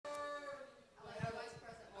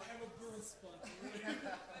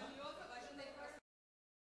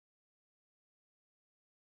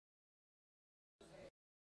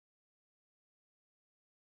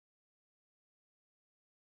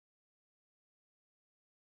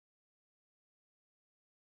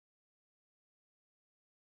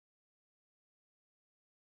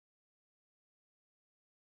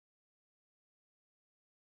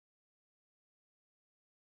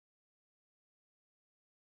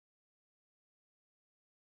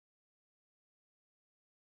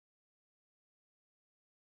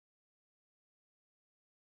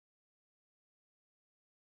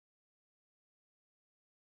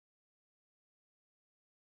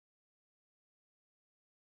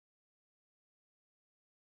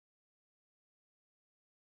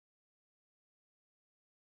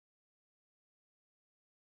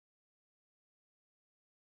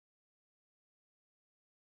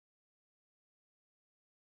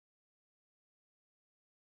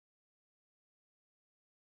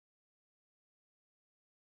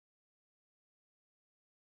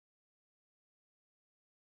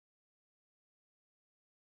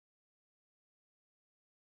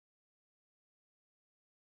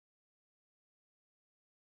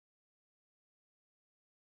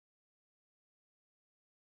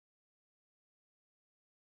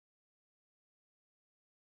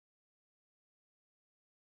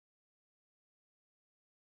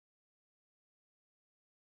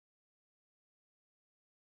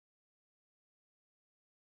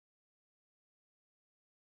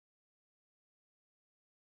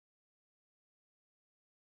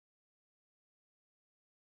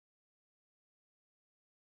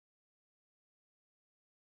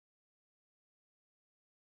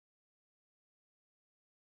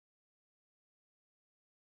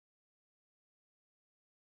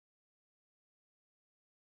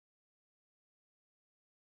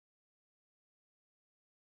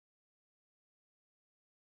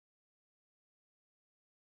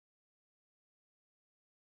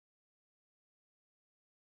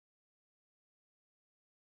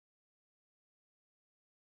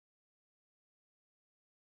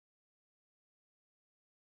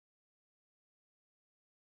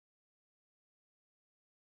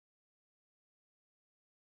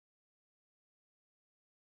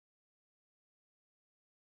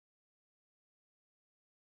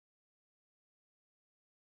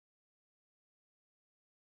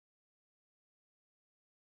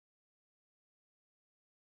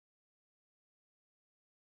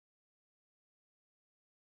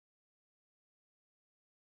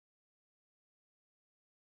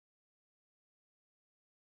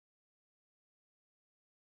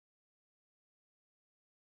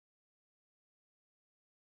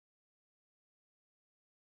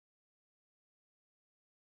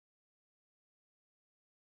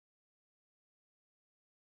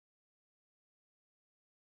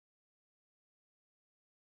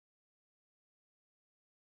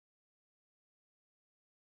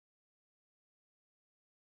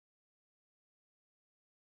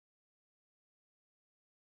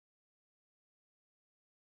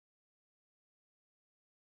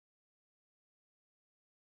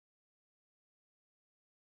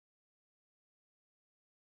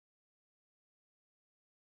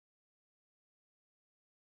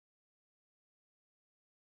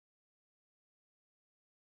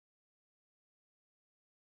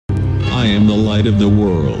am the light of the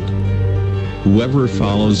world. Whoever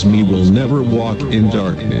follows me will never walk in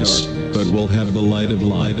darkness, but will have the light of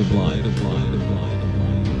light.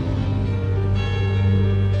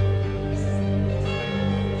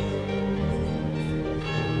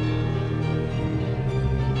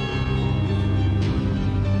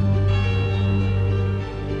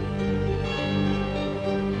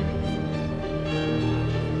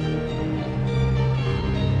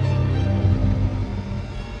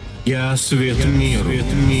 Я свет миру.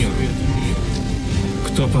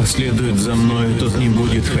 Кто последует за мною, тот не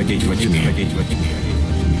будет ходить во тьме,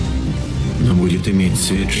 но будет иметь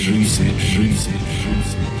свет жизни.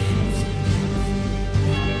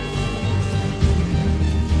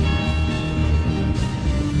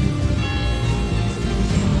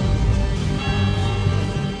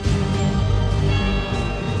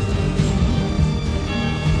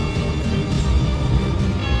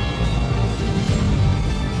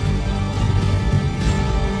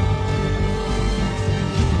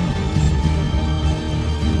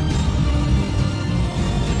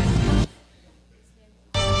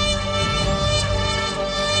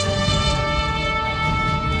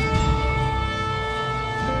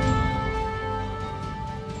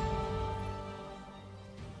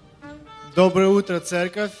 Доброе утро,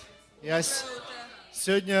 церковь! Я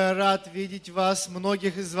сегодня рад видеть вас.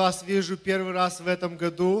 Многих из вас вижу первый раз в этом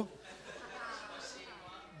году.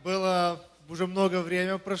 Было уже много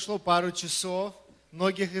времени, прошло пару часов.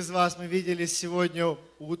 Многих из вас мы видели сегодня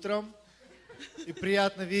утром. И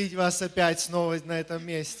приятно видеть вас опять снова на этом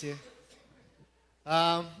месте.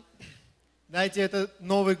 Знаете, это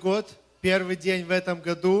Новый год, первый день в этом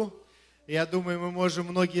году. Я думаю,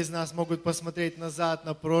 многие из нас могут посмотреть назад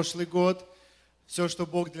на прошлый год, все, что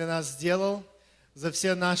Бог для нас сделал, за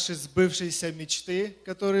все наши сбывшиеся мечты,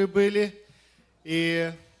 которые были.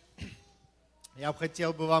 И я бы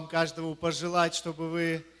хотел вам каждому пожелать, чтобы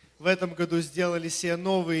вы в этом году сделали себе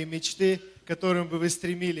новые мечты, к которым бы вы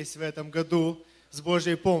стремились в этом году с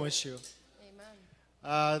Божьей помощью.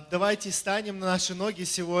 Давайте встанем на наши ноги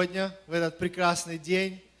сегодня, в этот прекрасный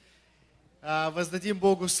день. Воздадим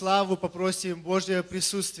Богу славу, попросим Божье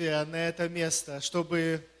присутствие на это место,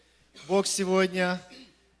 чтобы Бог сегодня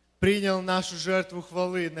принял нашу жертву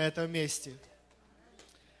хвалы на этом месте.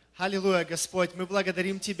 Аллилуйя, Господь, мы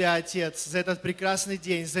благодарим Тебя, Отец, за этот прекрасный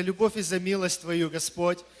день, за любовь и за милость Твою,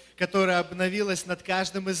 Господь, которая обновилась над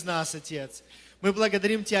каждым из нас, Отец. Мы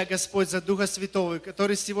благодарим Тебя, Господь, за Духа Святого,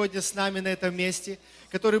 который сегодня с нами на этом месте,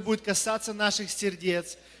 который будет касаться наших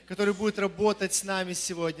сердец, который будет работать с нами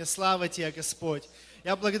сегодня. Слава Тебе, Господь.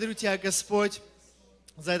 Я благодарю Тебя, Господь,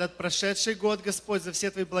 за этот прошедший год, Господь, за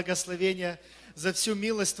все Твои благословения, за всю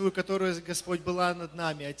милость Твою, которая, Господь, была над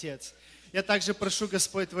нами, Отец. Я также прошу,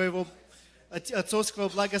 Господь, Твоего отцовского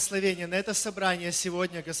благословения на это собрание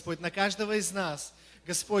сегодня, Господь, на каждого из нас.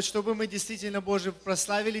 Господь, чтобы мы действительно, Боже,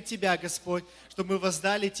 прославили Тебя, Господь, чтобы мы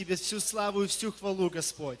воздали Тебе всю славу и всю хвалу,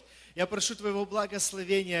 Господь. Я прошу Твоего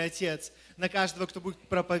благословения, Отец, на каждого, кто будет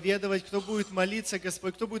проповедовать, кто будет молиться,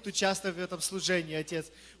 Господь, кто будет участвовать в этом служении, Отец.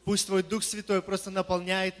 Пусть Твой Дух Святой просто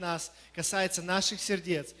наполняет нас, касается наших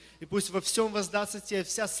сердец. И пусть во всем воздастся Тебе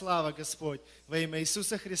вся слава, Господь, во имя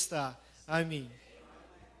Иисуса Христа. Аминь.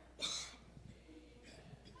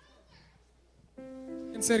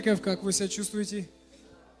 Церковь, как вы себя чувствуете?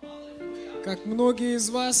 Как многие из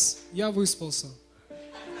вас, я выспался.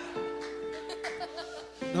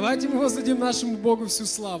 Давайте мы воздадим нашему Богу всю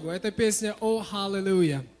славу. Это песня «О,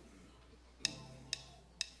 Аллилуйя».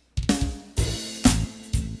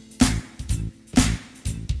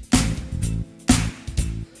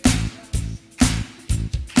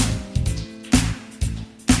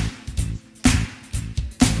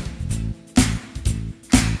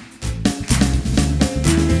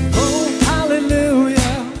 Oh, hallelujah.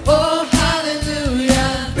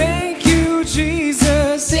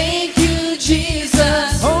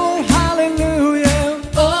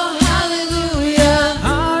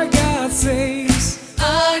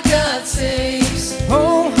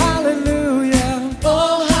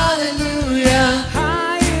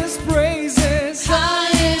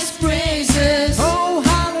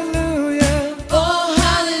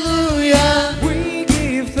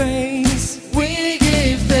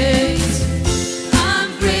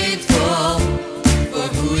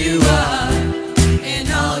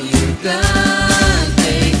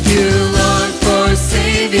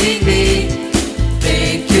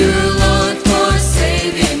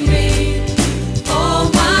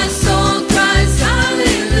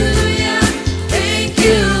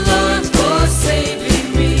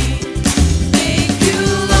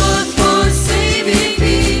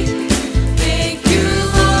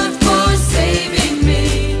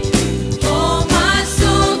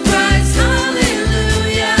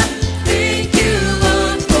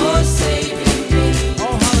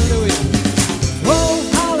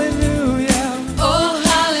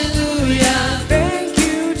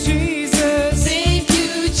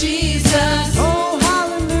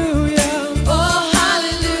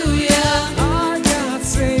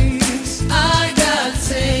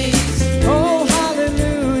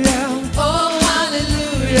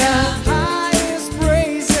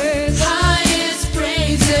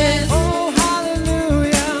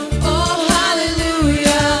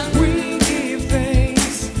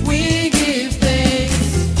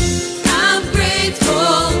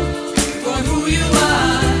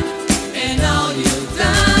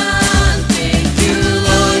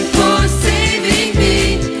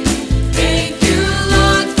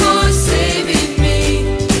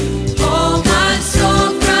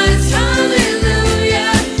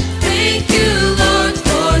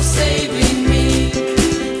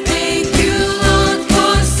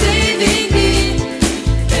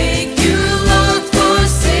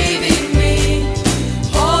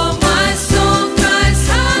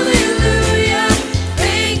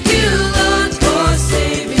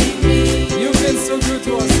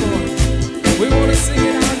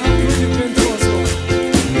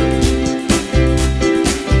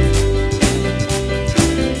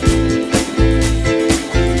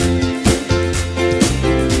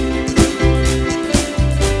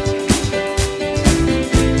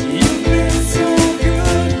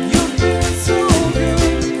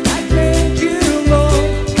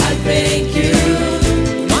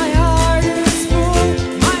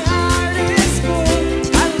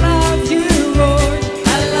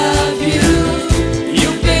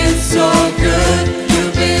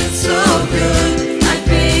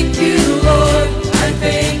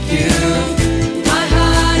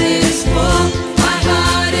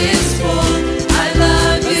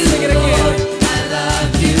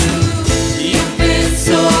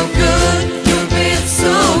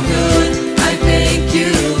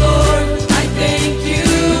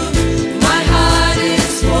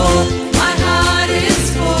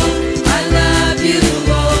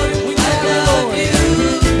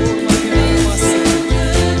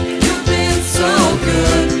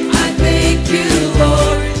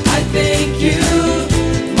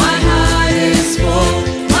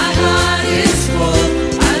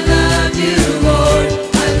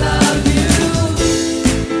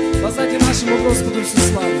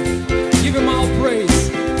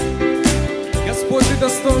 Господь, Ты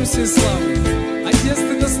достоин всей славы. Отец,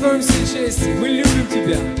 Ты достоин всей чести. Мы любим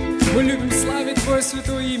Тебя. Мы любим славить Твое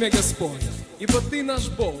святое имя, Господь. Ибо Ты наш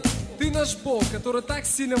Бог, который так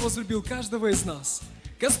сильно возлюбил каждого из нас.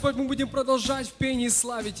 Господь, мы будем продолжать в пении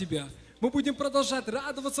славить Тебя. Мы будем продолжать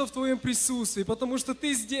радоваться в Твоем присутствии, потому что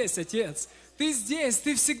Ты здесь, Отец. Ты здесь,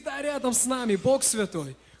 Ты всегда рядом с нами, Бог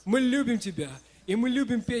Святой. Мы любим Тебя, и мы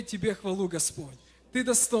любим петь Тебе хвалу, Господь. Ты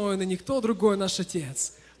достоин, и никто другой наш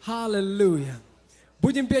Отец. Аллилуйя.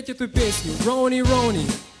 Будем петь эту песню. Рони, Рони.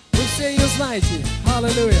 Вы все ее знаете.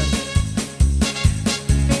 Аллилуйя.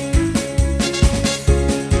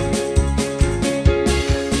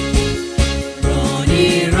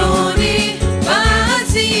 Рони, Рони,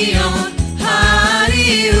 Базион,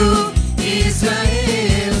 Хариу,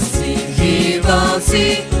 Израиль, Синги, Волси,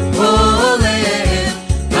 Оле,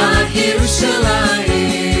 Бахирушалаим.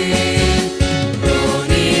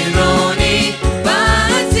 Рони, Рони,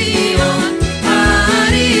 Базион,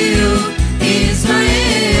 Хариu,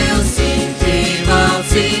 Израиль, Синги,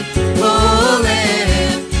 Волси, Оле,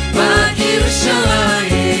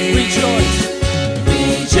 Bachirushalayim. Rejoice,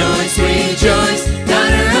 rejoice, rejoice,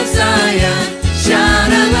 daughter of Zion.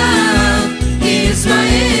 Shout aloud,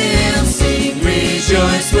 Israel, sing,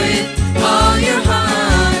 rejoice with all your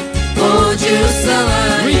heart. Oh,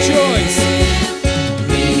 Jerusalem. Rejoice,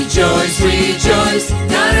 rejoice, rejoice,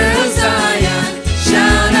 daughter of Zion.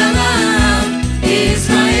 Shout aloud,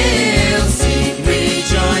 Israel, sing,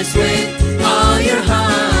 rejoice with all your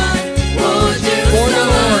heart. Oh,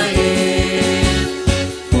 Jerusalem.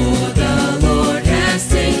 For the Lord has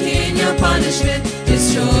taken your punishment,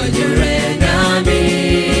 destroyed your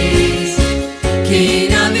enemies.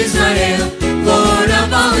 King of Israel, Lord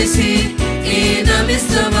of all is He. In the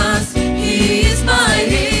midst of us, He is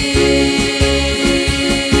mighty.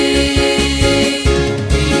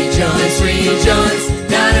 Rejoice, rejoice,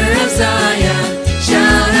 daughter of Zion.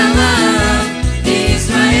 Shout aloud,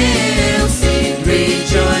 Israel, sing,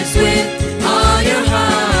 rejoice with all your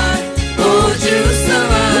heart. Oh, Jerusalem.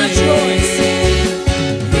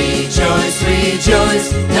 Rejoice, rejoice,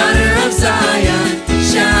 daughter of Zion.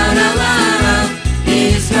 Shout aloud,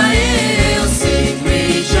 Israel, sing,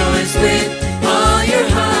 rejoice with all your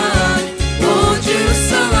heart. Oh,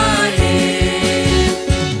 Jerusalem.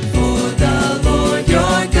 For the Lord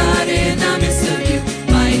your God in the midst of you,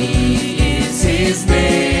 mighty is His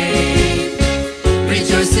name.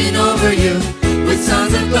 Rejoicing over you with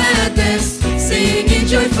songs of gladness, singing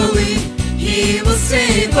joyfully, He will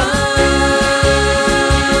save us.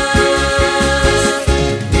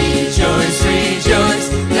 Rejoice, rejoice,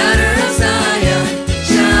 daughter of Zion.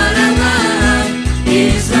 Shout aloud,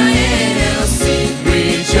 Israel, sing,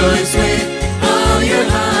 rejoice with all your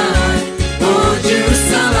heart. Oh,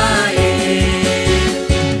 Jerusalem.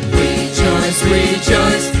 Rejoice,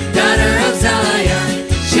 rejoice, daughter of Zion.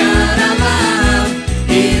 Shout aloud,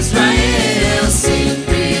 Israel, sing,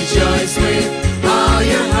 rejoice with all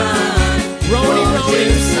your heart. Roni, Oh, Roni.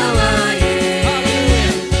 Jerusalem.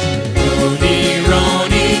 Roni,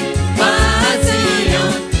 Roni,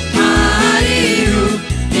 Bazion, Hariu,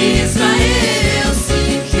 Israel,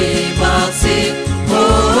 sing, Hivalsi,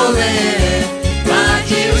 Ole,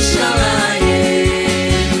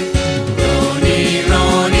 Bachirushalayim. Roni,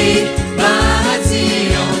 Roni,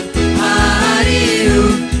 Bazion, Hariu,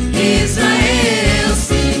 Israel,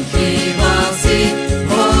 sing, Hivalsi,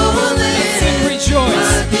 Ole,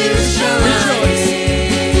 Rejoice.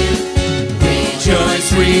 Bachirushalayim. Rejoice,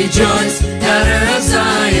 rejoice, daughter of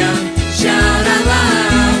Zion. Shout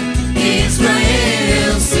aloud,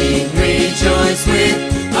 Israel, sing, rejoice with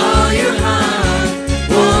all your heart.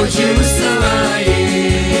 Oh, Jerusalem.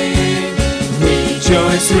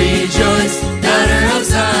 Rejoice, rejoice, daughter of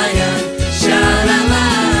Zion. Shout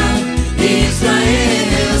aloud,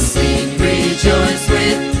 Israel, sing, rejoice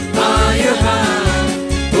with all your heart.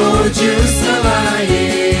 Oh, Jerusalem.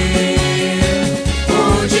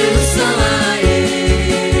 Oh, Jerusalem.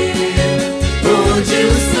 Oh,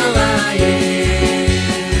 Jerusalem.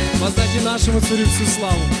 Воздайте нашему Царю всю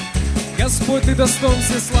славу. Господь, Ты достоин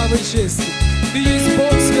всей славы и чести. Ты есть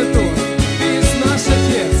Бог Святой. Ты есть наш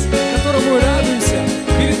Отец, которому мы радуемся,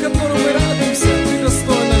 перед которым мы радуемся. Ты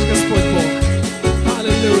достоин наш Господь Бог.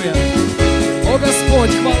 Аллилуйя. О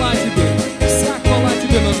Господь, хвала Тебе. Вся хвала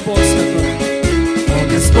Тебе, наш Бог Святой. О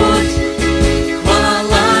Господь,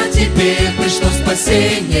 хвала Тебе, пришло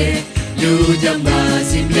спасение людям на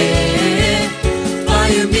земле.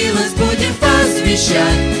 Твою милость будем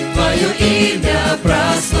возвещать, Твое имя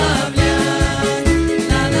прославлять.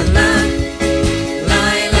 Ла-ла-ла,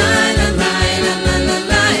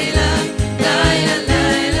 лай-лай-ла-лай-ла-ла-ла-лай-ла,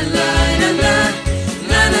 лай-ла-лай-ла-лай-ла-ла,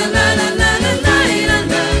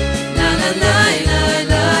 ла-ла-ла-ла-ла-ла-лай-ла-ла, ла-ла-лай-ла-ла-ла-ла-ла.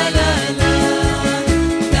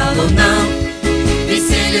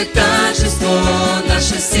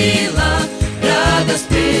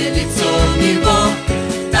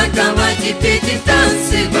 и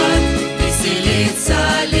танцевать, веселиться,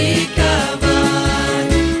 ликовать.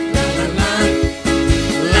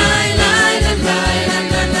 Ла-ла-ла.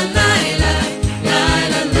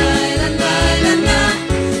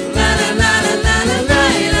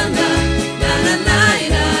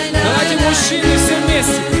 Давайте, мужчины, все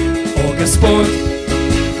вместе. О, Господь,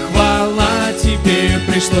 хвала Тебе,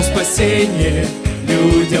 пришло спасение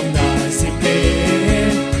людям на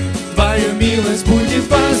земле. Твою милость будет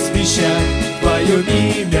возвещать, Твое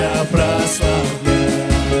имя прославлять.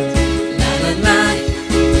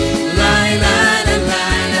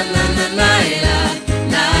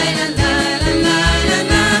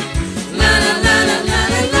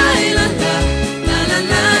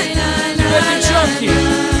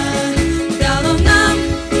 Дало нам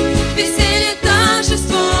веселье,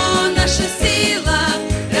 торжество, наша сила,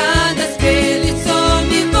 радость перед лицом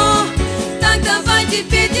Его. Так давайте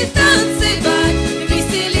петь и танцевать,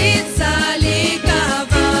 веселиться,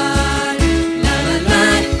 ликовать.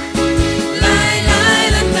 Ла-ла-лай,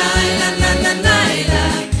 лай-лай-ла-лай-ла-ла-ла-лай-ла,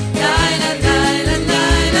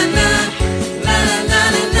 лай-ла-лай-ла-лай-ла-ла,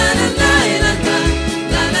 ла-ла-ла-ла-ла-лай-ла-ла,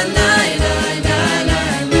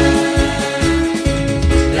 ла-ла-лай-лай-ла-ла-ла.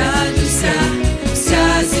 Радуйся, вся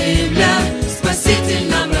земля, Спаситель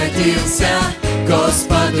нам родился,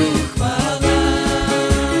 Господу хвала.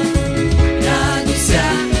 Радуйся,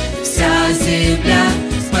 вся земля,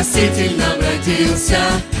 Спаситель нам родился,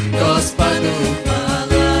 Господу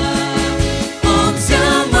хвала. Он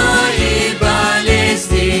взял мои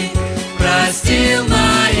болезни, простил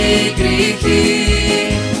мои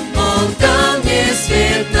грехи. Он дал мне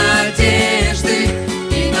свет надежды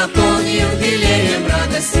и наполнил елеем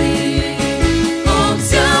радости. Он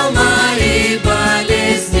взял мои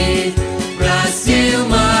болезни, простил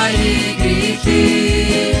мои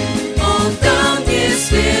грехи. Он дал мне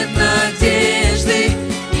свет надежды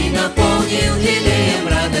и наполнил елеем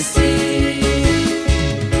радости.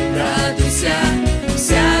 Радуйся,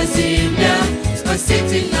 вся земля,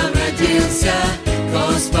 Спаситель нам родился,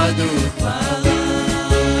 Господу хвала.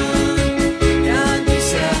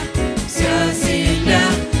 Радуйся, вся земля,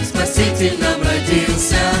 Спаситель нам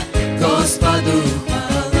родился, Господу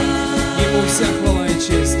хвала. Ему вся хвала и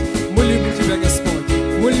честь. Мы любим Тебя, Господь.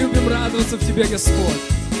 Мы любим радоваться в Тебе, Господь.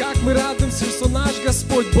 Как мы радуемся, что наш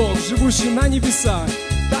Господь Бог, живущий на небесах,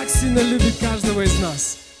 так сильно любит каждого из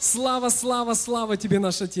нас. Слава, слава, слава Тебе,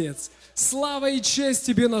 наш Отец. Слава и честь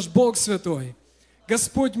Тебе, наш Бог Святой.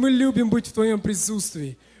 Господь, мы любим быть в Твоем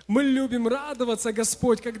присутствии. Мы любим радоваться,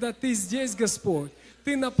 Господь, когда Ты здесь, Господь.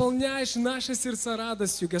 Ты наполняешь наши сердца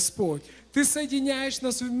радостью, Господь. Ты соединяешь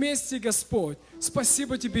нас вместе, Господь.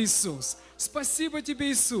 Спасибо Тебе, Иисус. Спасибо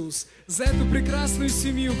Тебе, Иисус, за эту прекрасную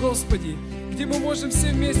семью, Господи, где мы можем все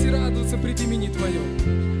вместе радоваться пред имени Твоем.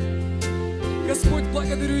 Господь,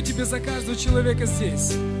 благодарю Тебя за каждого человека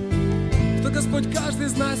здесь. Что, Господь, каждый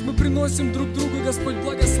из нас мы приносим друг другу, Господь,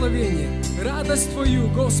 благословение, радость Твою,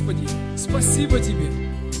 Господи. Спасибо Тебе.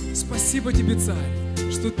 Спасибо Тебе, Царь,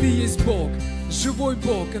 что Ты есть Бог, живой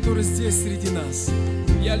Бог, который здесь среди нас.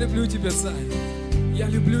 Я люблю Тебя, Царь. Я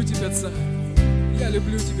люблю Тебя, Царь. Я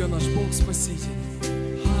люблю Тебя, наш Бог Спаситель.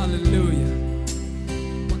 Аллилуйя.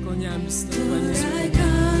 Поклоняемся Твоему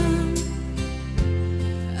святому.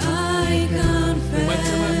 Мы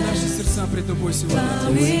открываем наши сердца пред Тобой сегодня,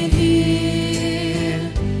 Отец.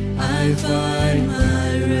 I find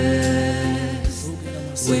my rest.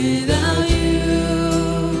 Without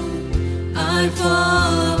you, I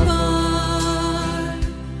fall apart.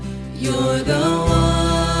 You're the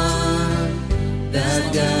one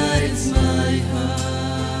that guides my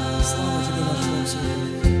heart. Слава Тебе, наш Бог Святой.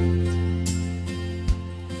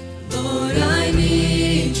 Lord, I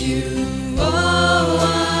need you. Oh, I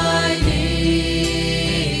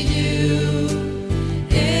need you.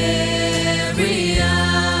 Every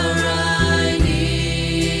hour I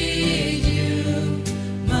need you.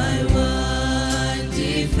 My one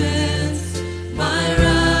defense, my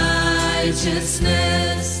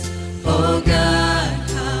righteousness. Oh God,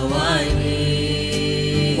 how I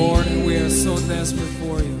need Lord, you. we are so desperate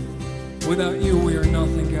for You. Without You, we are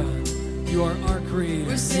nothing, God. You are our Creator.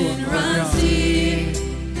 Where You sin are our runs God. deep,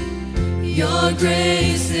 Your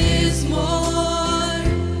grace is more.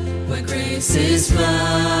 Where grace is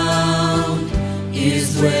found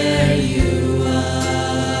is where You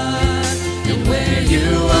are. And where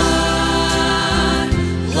You are,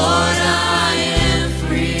 Lord, I am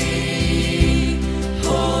free.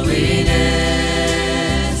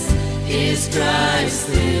 Holiness is Christ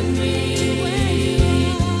in me.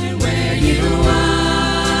 And where You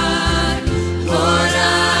are, Lord,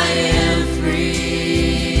 I am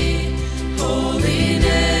free.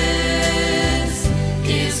 Holiness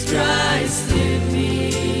is Christ in me.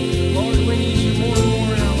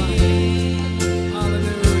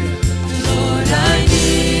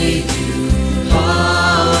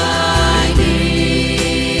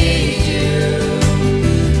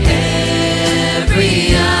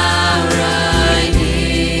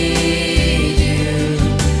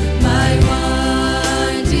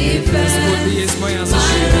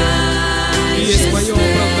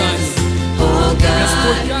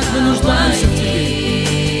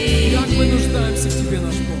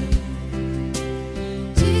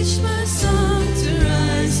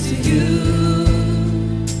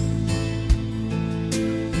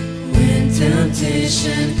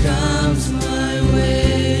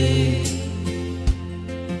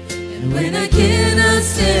 And when I cannot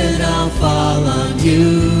stand, I'll fall on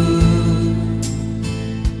you.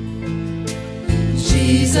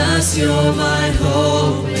 Jesus, you're my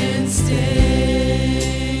hope and stay.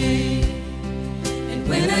 And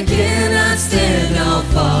when I cannot stand, I'll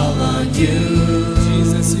fall on you.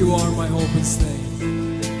 Jesus, you are my hope and stay.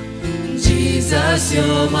 Jesus,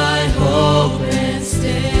 you're my hope and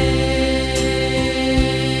stay.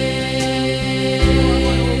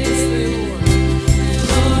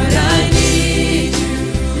 Lord, I need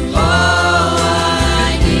you. Oh, I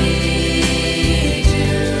need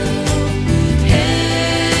you.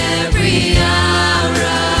 Every hour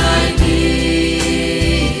I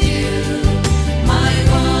need you. My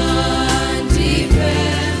one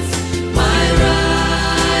defense, my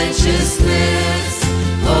righteousness.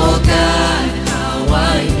 Oh God, how I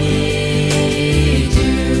need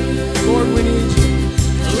you. Lord, we need you.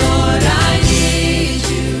 Lord, I need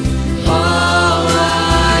you. Oh, I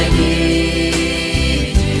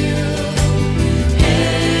need you.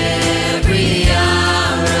 Every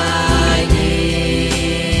hour I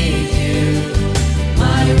need you.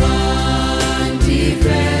 My one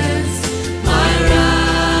defense, my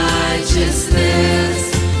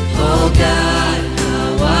righteousness. Oh God,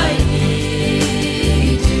 how I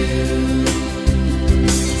need you.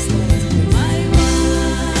 My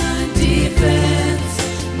one defense,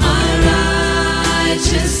 my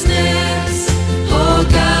righteousness. Oh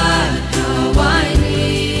God, how I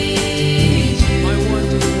need you. My one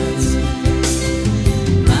defense.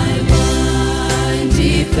 My one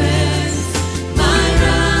defense, my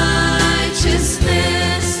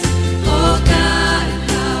righteousness. Oh God,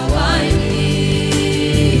 how I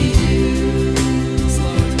need you.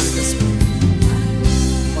 Слава тебе, Господь.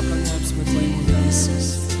 Поклоняемся мы Твоему имени, Иисус.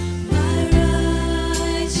 My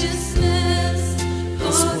righteousness.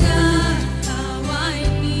 Oh God, how I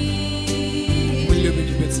need Мы you. любим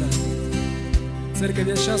Тебя, Царь. Церковь,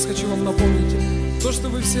 я сейчас хочу вам напомнить то, что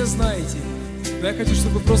вы все знаете. Но я хочу,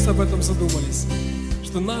 чтобы вы просто об этом задумались.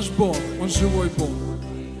 Что наш Бог, Он живой Бог.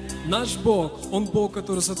 Наш Бог, Он Бог,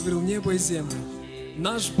 который сотворил небо и землю.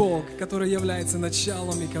 Наш Бог, который является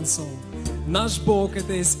началом и концом. Наш Бог,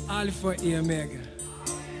 это есть Альфа и Омега.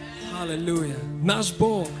 Аллилуйя. Наш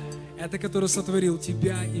Бог, это который сотворил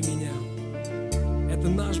тебя и меня. Это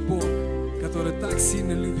наш Бог, который так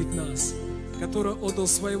сильно любит нас, который отдал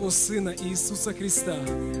своего Сына Иисуса Христа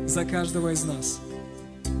за каждого из нас.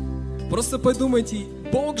 Просто подумайте,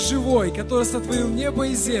 Бог живой, который сотворил небо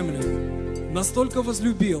и землю, настолько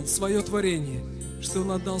возлюбил свое творение, что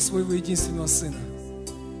Он отдал своего единственного Сына,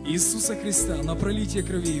 Иисуса Христа, на пролитие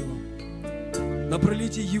крови Его, на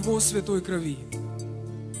пролитие Его святой крови,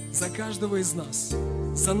 за каждого из нас,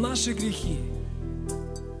 за наши грехи.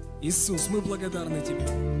 Иисус, мы благодарны Тебе.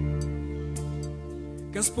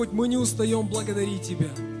 Господь, мы не устаем благодарить Тебя.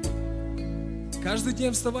 Каждый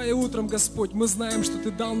день, вставая утром, Господь, мы знаем, что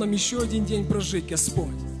Ты дал нам еще один день прожить, Господь.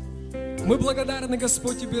 Мы благодарны,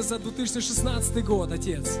 Господь, Тебе за 2016 год,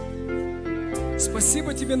 Отец.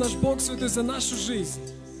 Спасибо Тебе, наш Бог Святой, за нашу жизнь.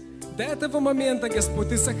 До этого момента, Господь,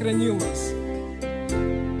 Ты сохранил нас.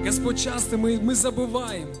 Господь, часто мы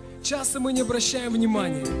забываем, часто мы не обращаем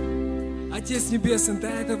внимания. Отец Небесный, до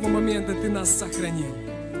этого момента Ты нас сохранил.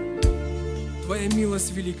 Твоя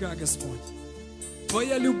милость велика, Господь.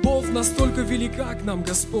 Твоя любовь настолько велика к нам,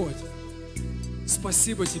 Господь.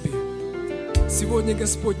 Спасибо Тебе. Сегодня,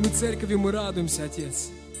 Господь, мы церковью, мы радуемся, Отец.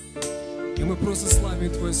 И мы просто славим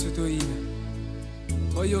Твое святое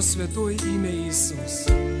имя. Твое святое имя, Иисус.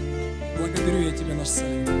 Благодарю я Тебя, наш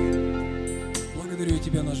Царь. Благодарю я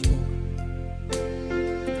Тебя, наш Бог.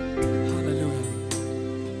 Аллилуйя.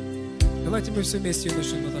 Давайте мы все вместе ее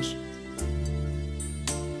начнем, Наташа.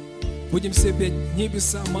 Будем все петь: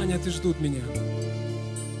 небеса манят и ждут меня.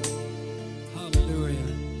 Аллилуйя.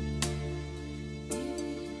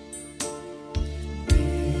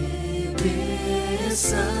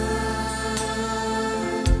 Небеса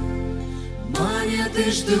манят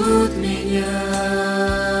и ждут меня.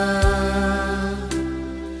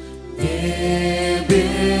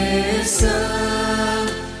 Небеса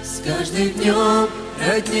с каждым днем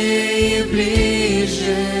роднее и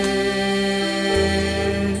ближе.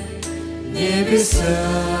 Небеса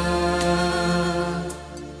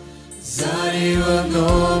зарево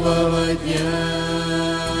нового дня.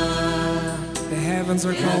 The heavens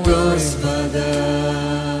are Я calling for you. Господа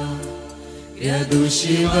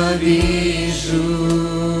грядущего вижу.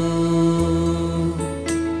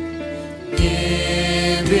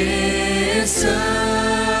 Небеса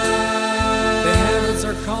The heavens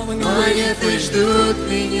are calling and waiting манят for и you. ждут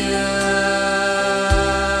меня.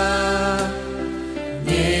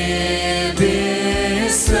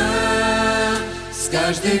 Небеса с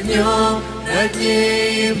каждым днем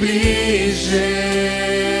роднее и ближе.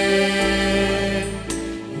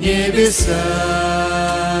 Небеса,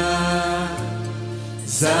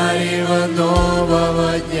 зарево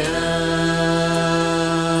нового дня,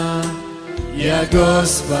 я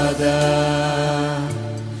Господа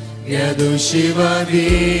грядущего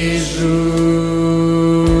вижу.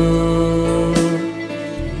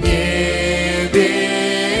 Небеса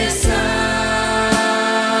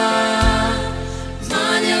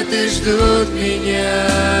манят и ждут меня.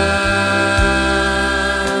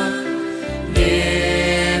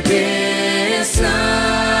 Небеса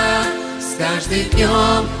с каждым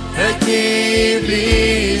днем роднее и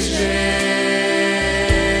ближе.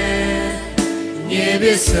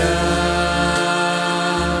 Небеса,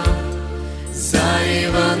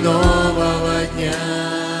 зарево нового дня,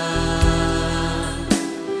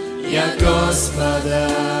 я Господа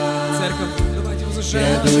Церковь, давайте возвышаем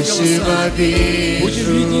наши грядущего голоса. вижу. Будем в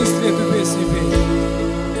единстве эту песню петь.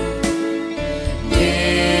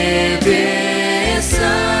 Небеса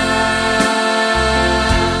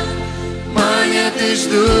манят и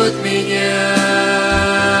ждут меня.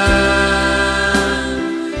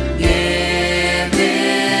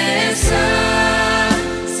 Небеса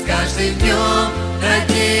с каждым днем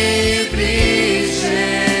роднее и ближе.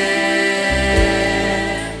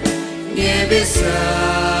 Небеса,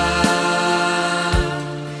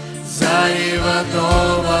 зарево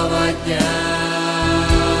нового дня,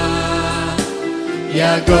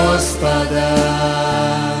 я Господа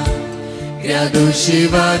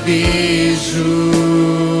грядущего вижу.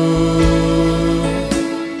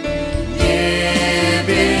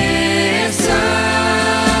 Небеса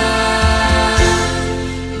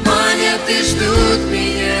манят и ждут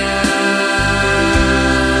меня.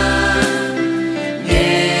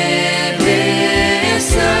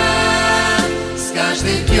 Небеса с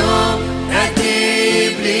каждым днем роднее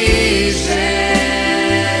и ближе.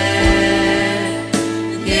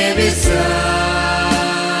 Небеса,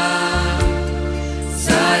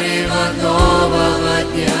 зарево нового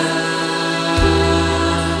дня,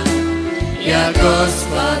 я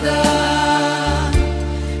Господа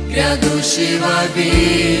грядущего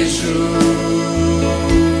вижу.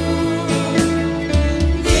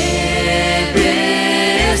 Небеса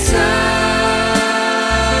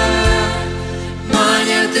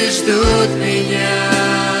манят и ждут меня.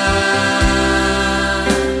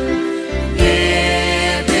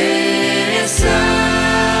 Небеса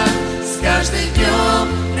с каждым днем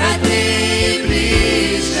роднее и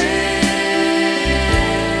ближе.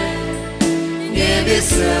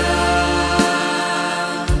 Небеса,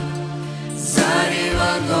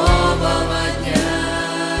 зарево нового дня,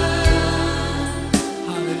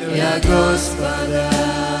 я Господа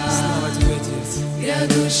Слава Тебе, Отец.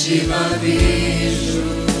 грядущего вижу.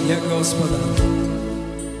 Я Господа.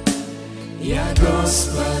 Я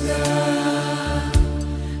Господа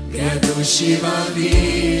грядущего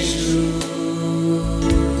вижу.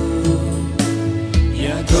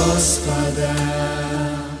 Я Господа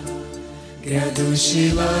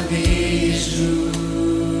грядущего вижу.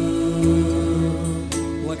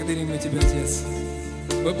 Благодарим мы Тебя, Отец.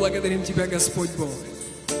 Мы благодарим Тебя, Господь Бог,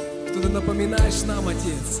 что Ты напоминаешь нам,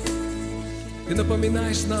 Отец. Ты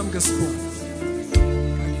напоминаешь нам, Господь,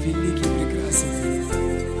 как великий, прекрасен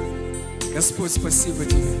Ты. Господь, спасибо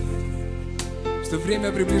Тебе, что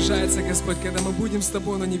время приближается, Господь, когда мы будем с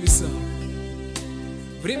Тобой на небесах.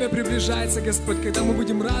 Время приближается, Господь, когда мы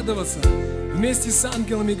будем радоваться вместе с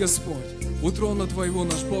ангелами, Господь, у трона Твоего,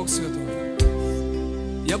 наш Бог Святой.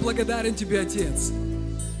 Я благодарен Тебе, Отец.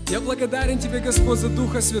 Я благодарен Тебе, Господь, за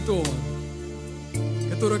Духа Святого,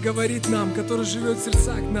 который говорит нам, который живет в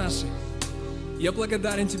сердцах наших. Я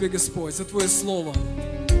благодарен Тебе, Господь, за Твое Слово,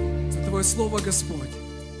 Господь,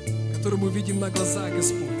 которое мы видим на глазах,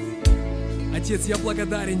 Господь. Отец, я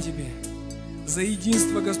благодарен Тебе за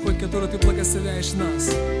единство, Господь, которое Ты благословляешь нас,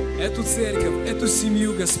 эту церковь, эту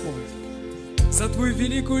семью, Господь, за Твою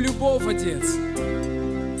великую любовь, Отец.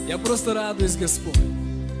 Я просто радуюсь, Господь,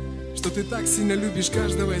 что Ты так сильно любишь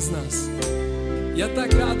каждого из нас. Я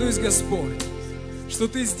так радуюсь, Господь, что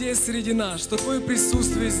Ты здесь среди нас, что Твое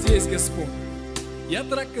присутствие здесь, Господь. Я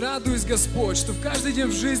так радуюсь, Господь, что в каждый день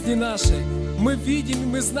в жизни нашей мы видим и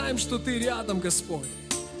мы знаем, что Ты рядом, Господь.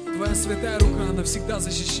 Твоя святая рука, она всегда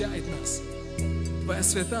защищает нас. Твоя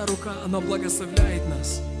святая рука, она благословляет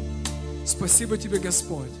нас. Спасибо Тебе,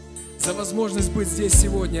 Господь, за возможность быть здесь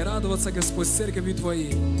сегодня, радоваться, Господь, с церковью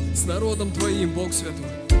Твоей, с народом Твоим, Бог Святой.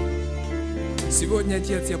 Сегодня,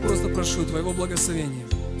 Отец, я просто прошу Твоего благословения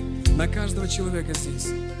на каждого человека здесь.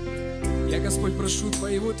 Я, Господь, прошу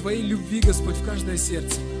Твоей любви, Господь, в каждое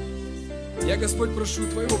сердце. Я, Господь, прошу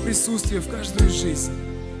Твоего присутствия в каждую жизнь.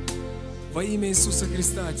 Во имя Иисуса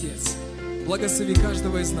Христа, Отец, благослови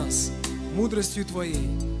каждого из нас мудростью Твоей,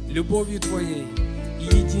 любовью Твоей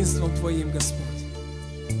и единством Твоим, Господь.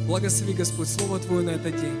 Благослови, Господь, Слово Твое на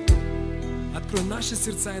этот день. Открой наши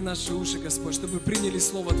сердца и наши уши, Господь, чтобы мы приняли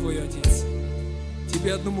Слово Твое, Отец.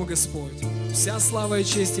 Тебе одному, Господь, вся слава и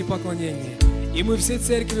честь и поклонение. И мы все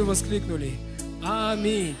церкви воскликнули: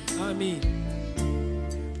 Аминь, аминь.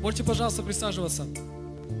 Можете, пожалуйста, присаживаться.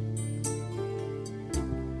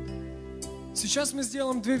 Сейчас мы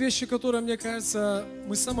сделаем две вещи, которые, мне кажется,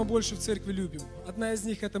 мы самое больше в церкви любим. Одна из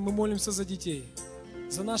них — это мы молимся за детей,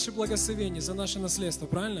 за наше благословение, за наше наследство,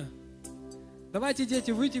 правильно? Давайте, дети,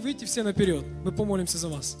 выйти все наперед. Мы помолимся за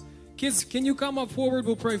вас. Kids, can you come up forward?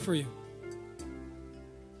 We'll pray for you.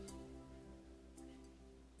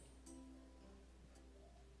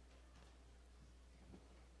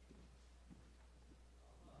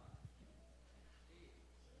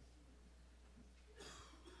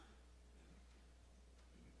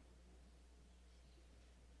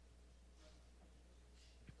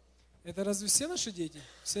 Это разве все наши дети?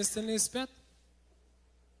 Все остальные спят?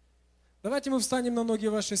 Давайте мы встанем на ноги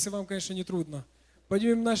ваши, если вам, конечно, не трудно.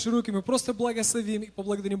 Поднимем наши руки, мы просто благословим и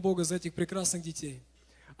поблагодарим Бога за этих прекрасных детей.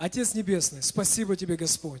 Отец Небесный, спасибо Тебе,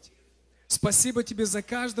 Господь. Спасибо Тебе за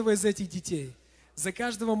каждого из этих детей. За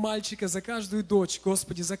каждого мальчика, за каждую дочь,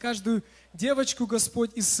 Господи, за каждую девочку,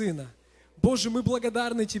 Господь, и сына. Боже, мы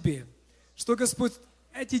благодарны Тебе, что, Господь,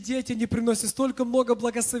 эти дети не приносят столько много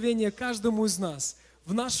благословения каждому из нас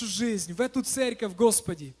в нашу жизнь, в эту церковь,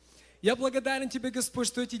 Господи. Я благодарен Тебе, Господь,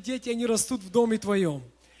 что эти дети, они растут в доме Твоем.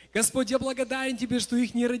 Господь, я благодарен Тебе, что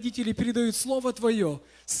их родители передают Слово Твое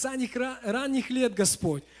с ранних лет,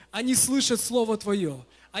 Господь. Они слышат Слово Твое.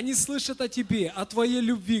 Они слышат о Тебе, о Твоей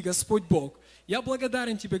любви, Господь Бог. Я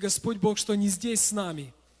благодарен Тебе, Господь Бог, что они здесь с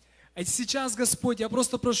нами. А сейчас, Господь, я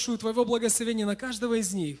просто прошу Твоего благословения на каждого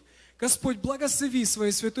из них. Господь, благослови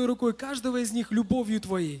Своей святой рукой каждого из них любовью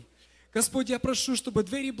Твоей. Господь, я прошу, чтобы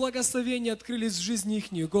двери благословения открылись в жизни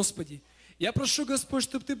их, Господи. Я прошу, Господь,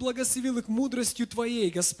 чтобы Ты благословил их мудростью Твоей,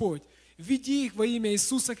 Господь. Веди их во имя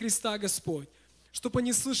Иисуса Христа, Господь. Чтобы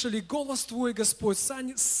они слышали голос Твой, Господь, с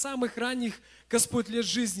самых ранних, Господь, лет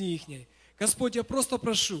жизни их. Господь, я просто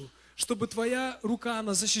прошу, чтобы Твоя рука,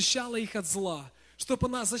 она защищала их от зла, чтобы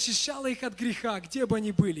она защищала их от греха, где бы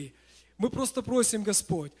они были. Мы просто просим,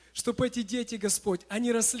 Господь, чтобы эти дети, Господь,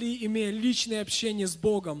 они росли, имея личное общение с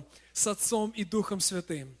Богом, с Отцом и Духом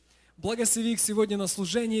Святым. Благослови их сегодня на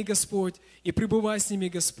служении, Господь, и пребывай с ними,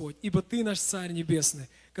 Господь, ибо Ты наш Царь Небесный,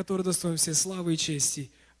 который достоин всей славы и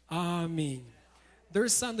чести. Аминь. There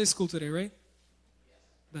is Sunday school today, right?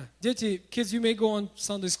 Да. Дети, kids, you may go on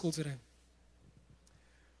Sunday school today.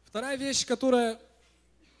 Вторая вещь, которую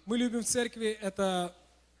мы любим в церкви, это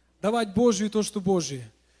давать Божию то, что Божие.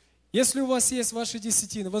 Если у вас есть ваши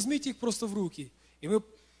десятины, возьмите их просто в руки, и мы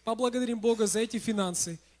поблагодарим Бога за эти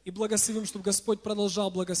финансы и благословим, чтобы Господь продолжал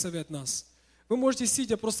благословять нас. Вы можете,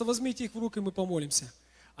 сидя, просто возьмите их в руки, и мы помолимся.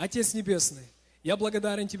 Отец Небесный, я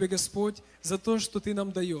благодарен Тебе, Господь, за то, что Ты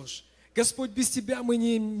нам даешь. Господь, без Тебя мы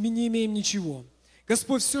не имеем ничего.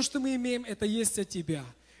 Господь, все, что мы имеем, это есть от Тебя.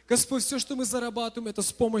 Господь, все, что мы зарабатываем, это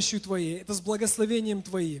с помощью Твоей, это с благословением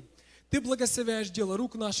Твоим. Ты благословляешь дело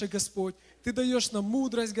рук наших, Господь. Ты даешь нам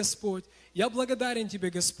мудрость, Господь. Я благодарен Тебе,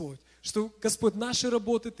 Господь, что, Господь, наши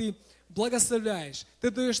работы Ты благословляешь.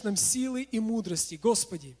 Ты даешь нам силы и мудрости,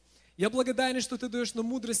 Господи. Я благодарен, что Ты даешь нам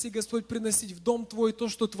мудрости, Господь, приносить в дом Твой то,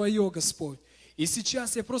 что Твое, Господь. И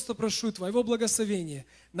сейчас я просто прошу Твоего благословения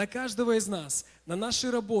на каждого из нас, на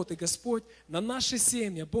наши работы, Господь, на наши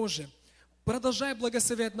семьи, Боже. Продолжай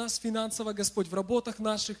благословять нас финансово, Господь, в работах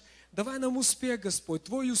наших. Давай нам успех, Господь,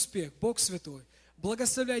 Твой успех, Бог Святой.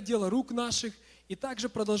 Благословляй дело рук наших и также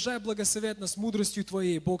продолжай благословлять нас мудростью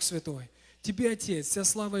Твоей, Бог Святой. Тебе, Отец, вся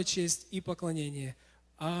слава и честь и поклонение.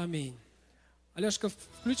 Аминь. Алешка,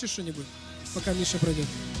 включишь что-нибудь, пока Миша пройдет?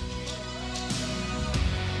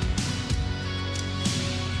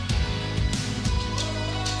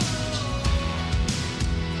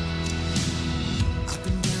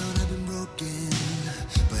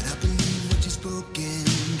 So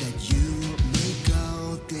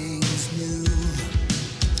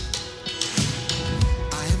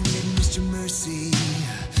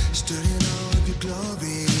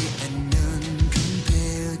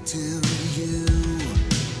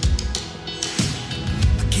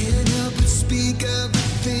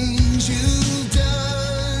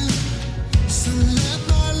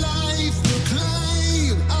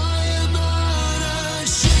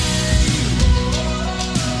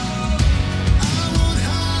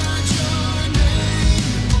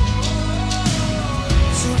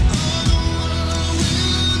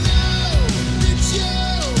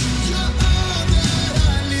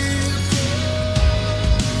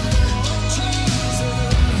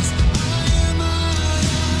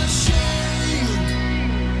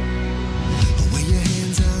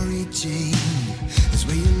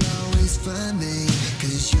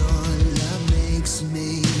 'Cause your love makes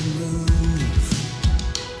me move.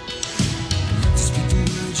 To speak the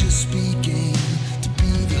words you're speaking, to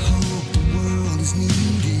be the hope the world is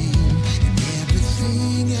needing in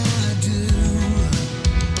everything I do.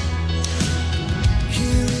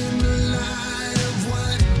 Here in the light of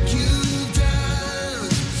what you've done,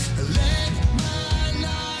 let my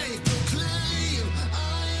life proclaim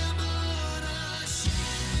I am unashamed.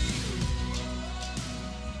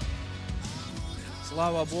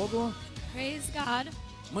 Слава Богу, Praise God.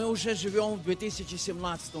 мы уже живем в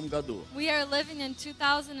 2017 году. We are living in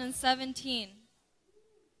 2017.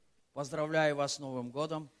 Поздравляю вас с Новым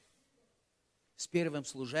годом, с первым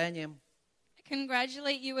служением. I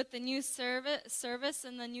congratulate you with the new service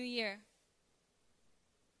in the new year.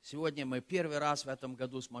 Сегодня мы первый раз в этом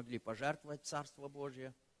году смогли пожертвовать Царство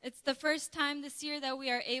Божье. It's the first time this year that we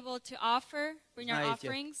are able to bring our Знаете,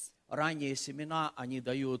 offerings. ранние семена, они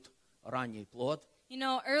дают ранний плод, You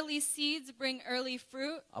know, early seeds bring early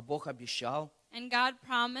fruit, а Бог обещал, and God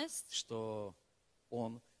promised что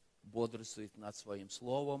Он бодрствует над Своим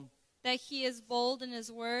Словом, that He is bold in His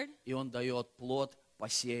word, и Он дает плод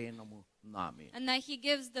посеянному нами. and that He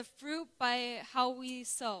gives the fruit by how we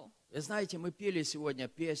sow. Вы знаете, мы пели сегодня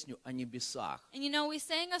песню о небесах. And you know, we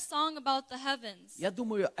sang a song about the heavens. Я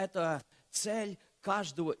думаю, это цель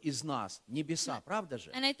каждого из нас, небеса, правда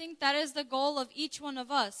же? And I think that is the goal of each one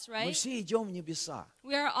of us, Мы right? все идем в небеса.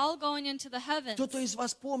 We are all going into the heavens. Кто-то из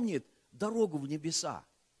вас помнит дорогу в небеса?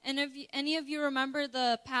 And if any of you remember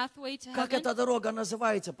the pathway to Как heaven, эта дорога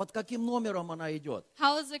называется? Под каким номером она идет?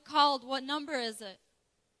 how is it called? What number is it?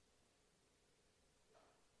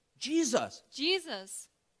 Jesus. Jesus.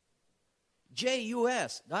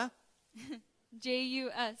 J-U-S, да?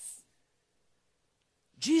 J-U-S.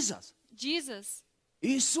 Jesus. Jesus.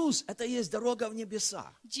 Иисус – это есть дорога в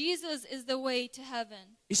небеса. Jesus is the way to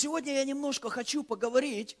heaven. И сегодня я немножко хочу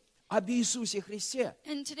поговорить об Иисусе Христе,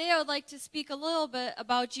 And today I would like to speak a little bit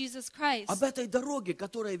about Jesus Christ, об этой дороге,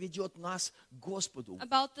 которая ведет нас к Господу,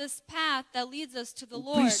 about this path that leads us to the в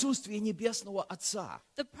Lord, присутствии Небесного Отца.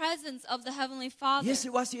 the presence of the Heavenly Father. Если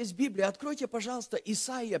у вас есть Библия, откройте, пожалуйста,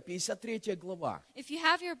 Исаия, 53 глава. If you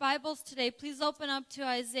have your Bibles today, please open up to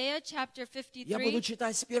Isaiah chapter Я буду 53.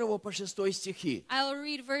 читать с 1 по 6 стихи. I will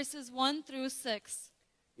read verses 1 through 6.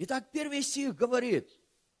 Итак, первый стих говорит: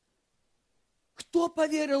 «Кто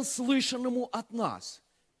поверил слышанному от нас,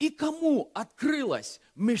 и кому открылась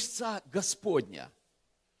мышца Господня?»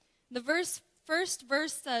 The first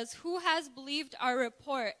verse says, "Who has believed our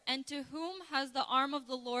report, and to whom has the arm of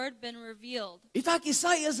the Lord been revealed?" Итак,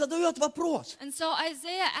 Исаия задает вопрос: And so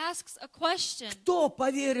Isaiah asks a question. кто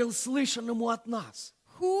поверил слышанному от нас?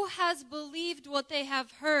 Who has believed what they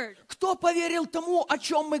have heard? Кто поверил тому, о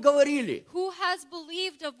чем мы говорили? Who has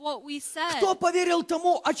believed of what we said? Кто поверил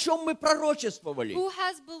тому, о чем мы пророчествовали? Who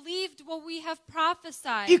has believed what we have И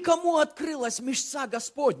prophesied? кому открылась мышца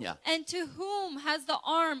Господня? And to whom has the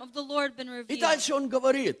arm of the Lord been И revealed? дальше он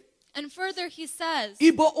говорит: And further he says,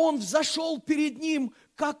 «Ибо он взошел перед ним,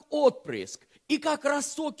 как отпрыск, и как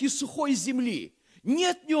росток из сухой земли.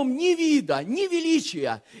 Нет в нем ни вида, ни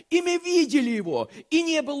величия, и мы видели его, и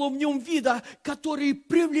не было в нем вида, который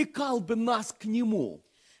привлекал бы нас к нему».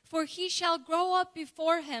 "For he shall grow up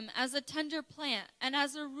before him as a tender plant, and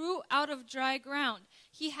as a root out of dry ground.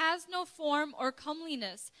 He has no form or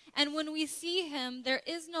comeliness, and when we see him, there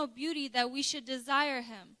is no beauty that we should desire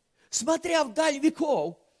him." Смотря вдаль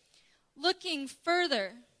веков, Looking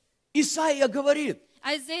further, Исаия говорит: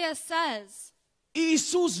 Isaiah says,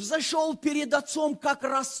 Иисус взошел перед Отцом, как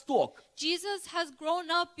росток, Jesus has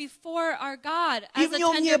grown up before our God и as в a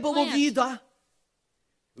нем не tender было plant. вида,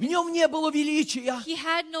 в нем не было величия, He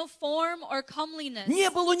had no form or comeliness. не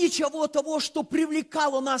было ничего того, что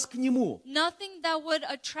привлекало нас к Нему. Nothing that would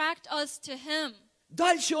attract us to him.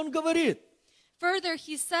 Дальше он говорит: Further,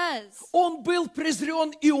 he says, Он был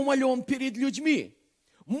презрен и умолен перед людьми,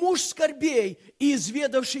 муж скорбей и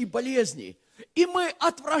изведавший болезни, и мы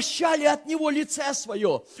отвращали от Него лице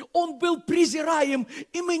Свое. Он был презираем,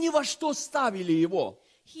 и мы ни во что ставили Его.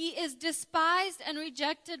 "He is despised and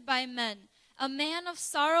rejected by men, a man of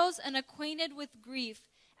sorrows and acquainted with grief.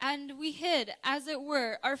 And we hid, as it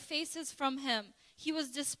were, our faces from him. He was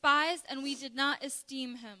despised, and we did not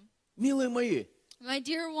esteem him." Милые мои, My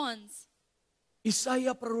dear ones,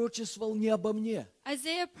 Исаия пророчествовал не обо мне.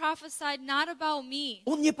 Isaiah prophesied not about me.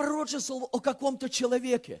 Он не пророчествовал о каком-то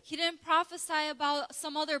человеке. He didn't prophesy about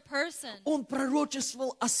some other person. Он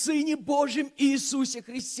пророчествовал о Сыне Божьем Иисусе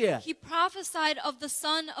Христе. He prophesied of the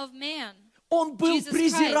Son of Man. Он был Jesus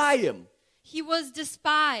презираем. He was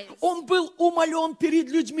despised. Он был умален перед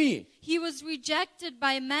людьми. He was rejected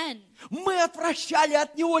by men. Мы отвращали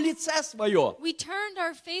от Него лице свое. We turned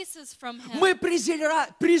our faces from him. Мы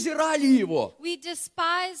презирали Его. We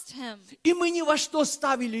despised him, И мы ни во что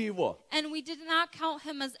ставили Его. and we did not count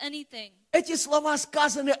him as anything. Эти слова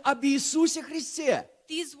сказаны об Иисусе Христе,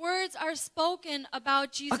 These words are spoken about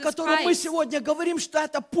о Jesus котором мы Christ, сегодня говорим, что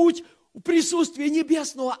это путь присутствия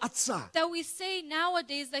Небесного Отца. that we say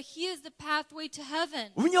nowadays that he is the pathway to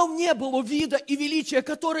heaven. В Нем не было вида и величия,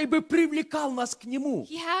 который бы привлекал нас к Нему.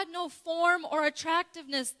 He had no form or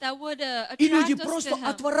attractiveness that would И люди attract us просто to him.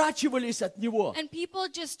 отворачивались от Него. And people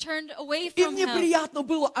just turned away Им from him. неприятно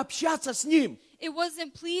было общаться с Ним. It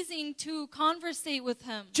wasn't pleasing to conversate with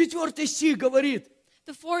him. 4 стих говорит,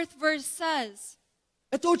 The 4th verse says,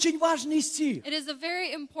 это очень важный стих. it is a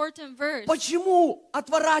very important verse. Почему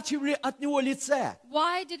отворачивали от Него лице?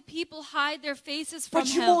 Why did people hide their faces from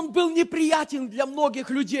Почему him? Он был неприятен для многих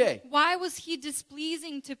людей? Why was he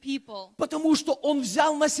displeasing to people? Потому что Он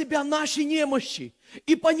взял на себя наши немощи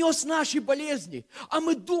и понес наши болезни. А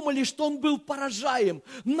мы думали, что Он был поражаем,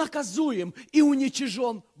 наказуем и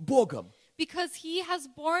уничижен Богом. Because he has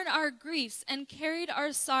borne our griefs and carried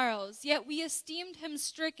our sorrows, yet we esteemed him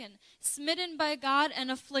stricken, smitten by God and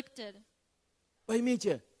afflicted.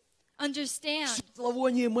 Поймите, Understand,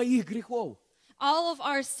 зловоние моих грехов all of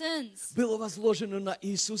our sins было возложено на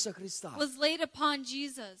Иисуса Христа. was laid upon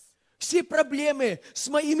Jesus. Все проблемы с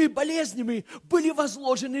моими болезнями были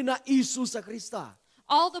возложены на Иисуса Христа.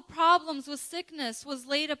 All the problems with sickness was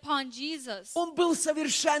laid upon Jesus. Он был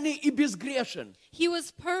совершенный и безгрешен. He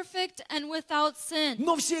was perfect and without sin.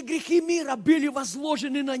 Но все грехи мира были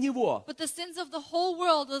возложены на Него. But the sins of the whole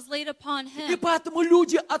world was laid upon И him. поэтому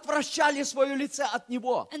люди отвращали свое лице от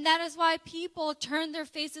Него. And that is why people turned their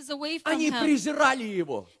faces away from Они him. презирали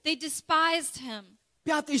Его. They despised him.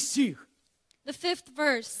 5 стих. The 5th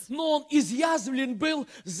verse. Но Он изъязвлен был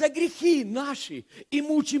за грехи наши и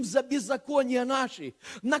мучим за беззакония наши.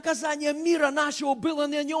 Наказание мира нашего было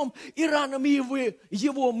на Нем, и ранами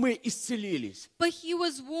Его мы исцелились. But he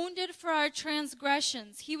was wounded for our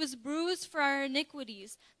transgressions. He was bruised for our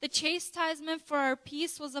iniquities. The chastisement for our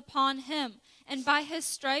peace was upon him, and by his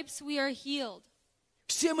stripes we are healed.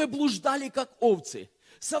 Все мы блуждали, как овцы,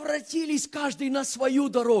 совратились каждый на свою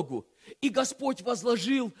дорогу, и Господь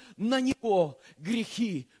возложил на Него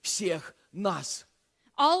грехи всех нас.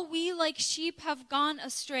 All we like sheep have gone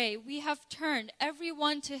astray. We have turned every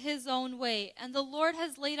one to his own way, and the Lord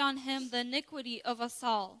has laid on him the iniquity of us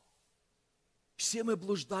all. Все мы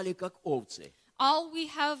блуждали, как овцы, All we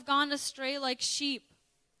have gone astray like sheep,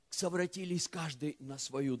 совратились каждый на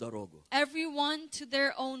свою дорогу. every one to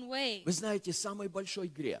their own way. Вы знаете, самый большой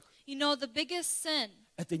грех You know, the biggest sin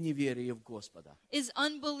 – это неверие в Господа. is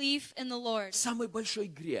unbelief in the Lord. Самый большой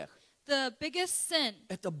грех The biggest sin –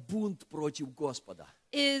 это бунт против Господа.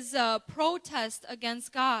 is a protest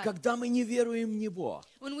against God. Когда мы не веруем в Него,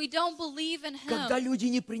 When we don't believe in когда him, люди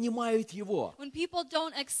не принимают Его, when people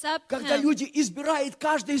don't accept когда him, люди избирают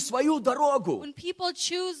каждый свою дорогу, when people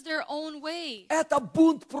choose their own way, это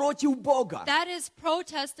бунт против Бога. that is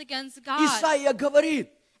protest against God. Исаия говорит,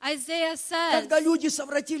 Isaiah says, когда люди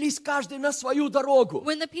совратились каждый на свою дорогу,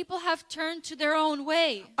 when the people have turned to their own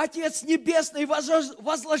way, Отец Небесный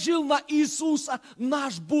возложил на Иисуса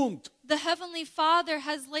наш бунт. the Heavenly Father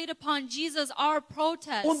has laid upon Jesus our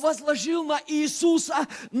protest. Он возложил на Иисуса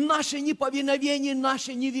наше неповиновение,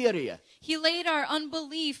 наше неверие. He laid our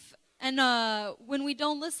unbelief and when we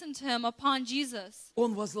don't listen to him upon Jesus.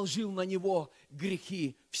 Он возложил на Него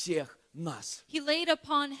грехи всех нас. He laid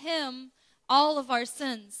upon him all of our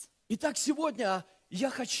sins. Итак, сегодня я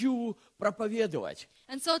хочу проповедовать.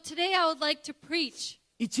 And so today I would like to preach.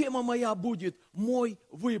 И тема моя будет «Мой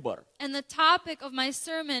выбор». And the topic of my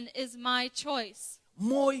sermon is my choice.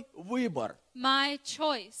 Мой выбор. My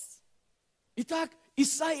choice. Итак,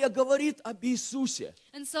 Исаия говорит об Иисусе.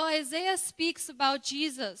 And so Isaiah speaks about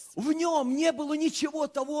Jesus. В Нем не было ничего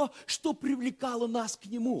того, что привлекало нас к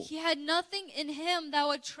Нему. He had nothing in him that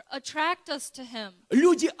would attract us to him.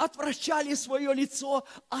 Люди отвращали свое лицо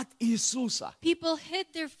от Иисуса. People hid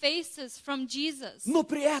their faces from Jesus. Но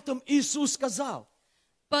при этом Иисус сказал,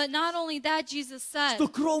 But not only that, Jesus said, что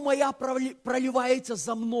кровь моя проливается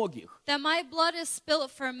за многих. that my blood is spilt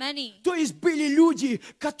for many. То есть были люди,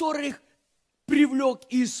 которых привлек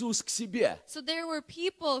Иисус к себе. So there were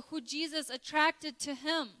people who Jesus attracted to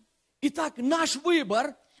him. Итак, наш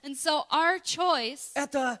выбор And so our choice –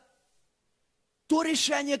 это то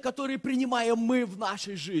решение, которое принимаем мы в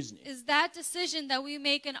нашей жизни. is that decision that we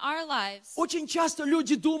make in our lives. Очень часто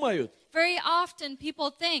люди думают, Very often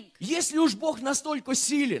people think, если уж Бог настолько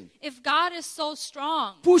силен, if God is so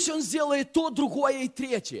strong, пусть Он сделает то, другое и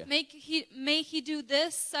третье. may he do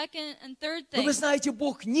this, second, and third Но thing. вы знаете,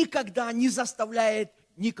 Бог никогда не заставляет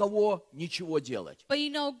никого ничего делать. But you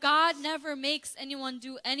know, God never makes anyone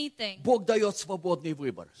do anything. Бог дает свободный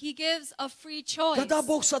выбор. He gives a free choice. Когда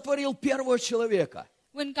Бог сотворил первого человека,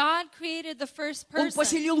 When God created the first Он person,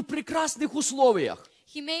 поселил в прекрасных условиях,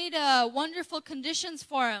 He made wonderful conditions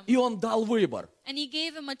for him. и Он дал выбор. And He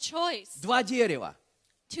gave him a choice. 2 дерева.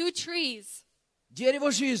 2 trees.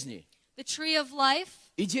 Дерево жизни The tree of life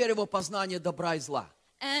и дерево познания добра и зла.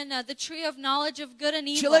 and the tree of knowledge of good and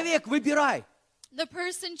evil. Человек, выбирай. The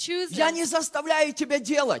person chooses. Я не заставляю тебя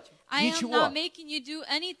делать I am ничего. not making you do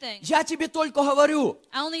anything. Я тебе только говорю,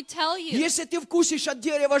 I only tell you, если ты вкусишь от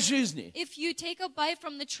дерева жизни, if you take a bite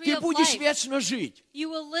from the tree ты of будешь life, вечно жить. you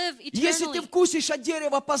will live Если ты eternally. вкусишь от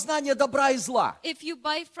дерева познания добра и зла, If you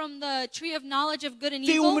bite from the tree of knowledge of good and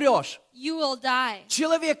ты evil, умрешь. you will die.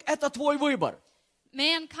 Человек, это твой выбор.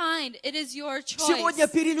 Mankind, it is your choice. Сегодня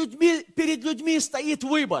перед людьми стоит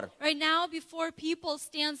выбор. Right now, before people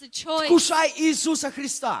stands the choice, Вкушай Иисуса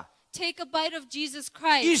Христа take a bite of Jesus и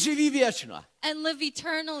Christ живи вечно. and live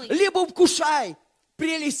eternally. Либо вкушай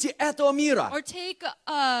прелести этого мира, Or take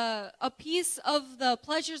a piece of the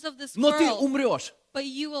pleasures of this но ты world, умрешь. but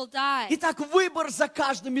you will die. Итак, выбор за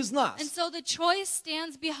каждым из нас. And so the choice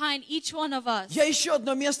stands behind each one of us. Я еще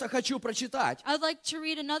одно место хочу прочитать. I'd like to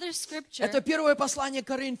read another scripture. Это первое послание к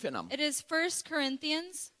Коринфянам, It is 1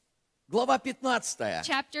 Corinthians глава 15,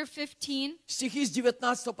 chapter 15, стихи с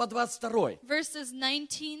 19 по 22. verses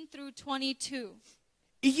 19 through 22.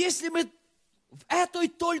 И если мы в этой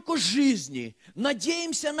только жизни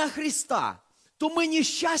надеемся на Христа, то мы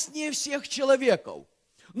несчастнее всех человеков.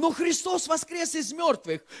 Но Христос воскрес из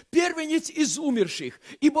мертвых, первенец из умерших,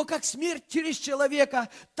 ибо как смерть через человека,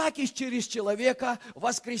 так и через человека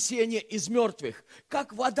воскресение из мертвых.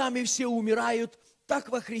 Как в Адаме все умирают, так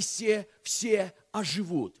во Христе все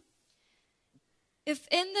оживут. If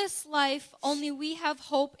in this life only we have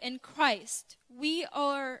hope in Christ, we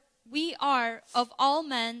are of all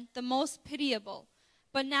men the most pitiable.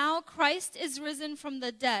 But now Christ is risen from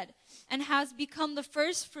the dead and has become the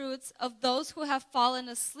first fruits of those who have fallen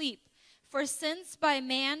asleep. For since by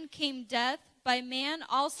man came death, by man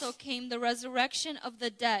also came the resurrection of the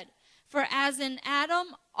dead. For as in Adam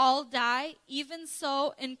all die, even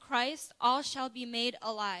so in Christ all shall be made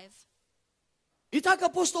alive. Итак,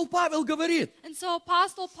 апостол Павел говорит, And so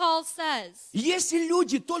Apostle Paul says, если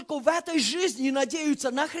люди только в этой жизни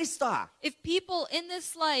надеются на Христа, if people in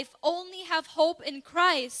this life only have hope in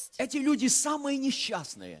Christ, эти люди самые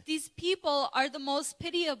несчастные. these people are the most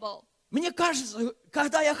pitiable. Мне кажется,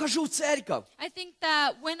 когда я хожу в церковь, I think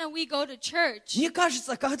that when we go to church, мне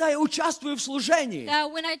кажется, когда я участвую в служении,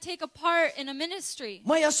 that when I take a part in a ministry,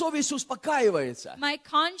 моя совесть успокаивается. my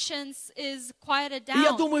conscience is quieted И я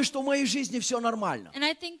down. думаю, что в моей жизни все нормально. And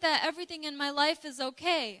I think that everything in my life is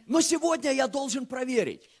okay. Но сегодня я должен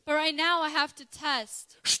проверить, But right now I have to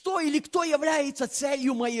test что или кто является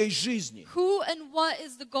целью моей жизни. who and what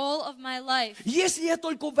is the goal of my life. Если я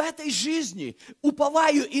только в этой жизни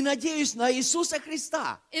уповаю и надеюсь на Иисуса Христа,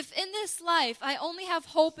 If in this life I only have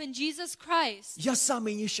hope in Jesus Christ, я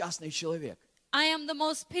самый несчастный человек. I am the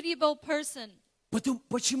most pitiable person.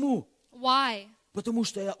 Почему? Why? Потому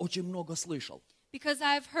что я очень много слышал. Because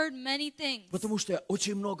I've heard many things. Потому что я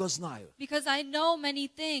очень много знаю. Because I know many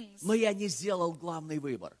things. Но я не сделал главный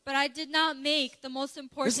выбор. But I did not make the most Вы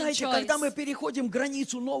important знаете, choice. когда мы переходим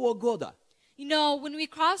границу Нового года, You know, when we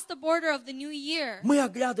cross the border of the new year, мы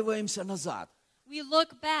оглядываемся назад. we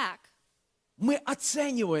look back. Мы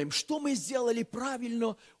оцениваем, что мы сделали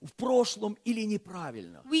правильно в прошлом или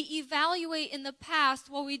неправильно. We evaluate in the past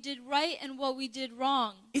what we did right and what we did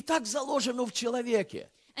wrong. И так заложено в человеке,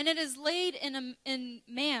 And it is laid in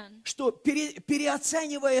man что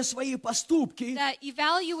переоценивая свои поступки, that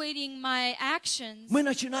evaluating my actions, мы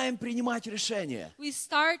начинаем принимать решения. we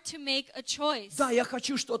start to make a choice. Да, я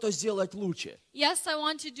хочу что-то сделать лучше. Yes, I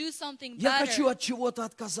want to do something Я хочу better. от чего-то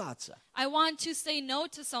отказаться. I want to say no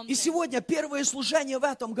to И something. сегодня первое служение в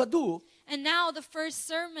этом году, And now the first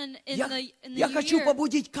sermon in я the я new хочу year,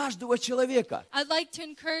 побудить каждого человека I'd like to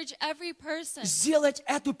encourage every person сделать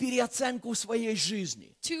эту переоценку в своей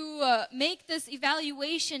жизни. to make this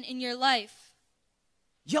evaluation in your life.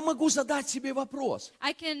 Я могу задать себе вопрос,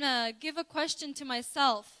 I can give a question to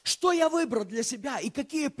myself. что я выбрал для себя и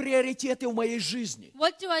какие приоритеты в моей жизни.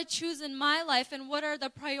 What do I choose in my life and what are the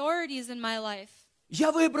priorities in my life?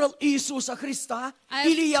 Я выбрал Иисуса Христа I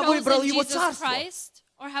have или я выбрал chosen Его Jesus Царство? Christ,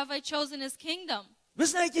 or have I chosen His kingdom? Вы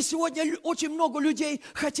знаете, сегодня очень много людей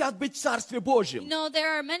хотят быть в Царстве You Божьем, know,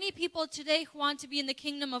 there are many people today who want to be in the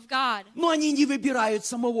kingdom of God, но они не выбирают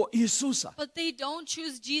самого Иисуса. but they don't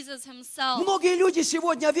choose Jesus Himself. Многие люди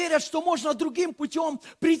сегодня верят, что можно другим путем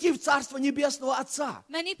прийти в Царство Небесного Отца.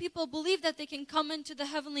 Many people believe that they can come into the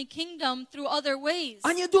heavenly kingdom through other ways.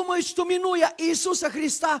 Они думают, что минуя Иисуса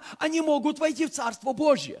Христа, они могут войти в Царство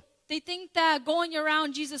Божье. They think that going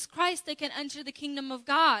around Jesus Christ, they can enter the kingdom of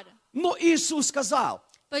God. Но Иисус сказал,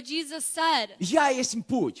 But Jesus said, я есть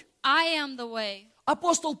путь. I am the way.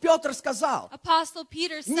 Апостол Петр сказал, Apostle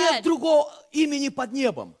Peter нет said, другого имени под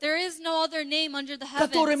небом, there is no other name under the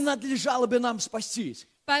которым heavens надлежало бы нам спастись.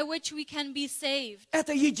 by which we can be saved.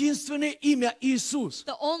 Это единственное имя Иисус.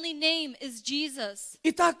 The only name is Jesus.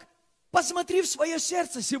 Итак, посмотри в свое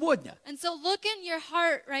сердце сегодня. And so look in your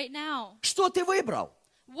heart right now. Что ты выбрал?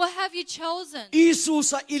 What have you chosen?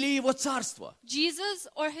 Иисуса или Его Царство? Jesus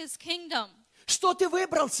or His kingdom? Что ты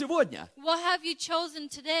выбрал сегодня? What have you chosen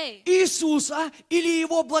today? Иисуса или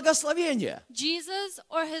Его благословение? Jesus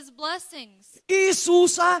or His blessings?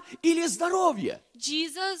 Иисуса или здоровье?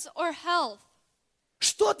 Jesus or health?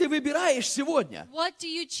 Что ты выбираешь сегодня? What do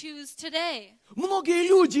you choose today? Многие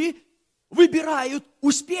люди выбирают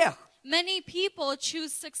успех Many people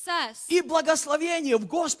choose success и благословение в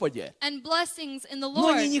Господе, and blessings in the но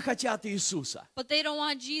они Lord, не хотят Иисуса. but they don't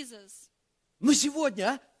want Jesus. Но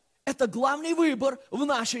сегодня это главный выбор в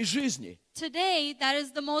нашей жизни. Today, that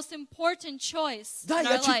is the most important choice Да, in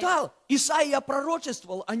я our life. читал, Исаия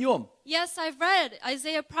пророчествовал о нем. Yes, I've read.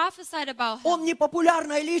 Isaiah prophesied about Он him. не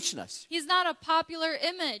популярная личность. He's not a popular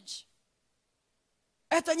image.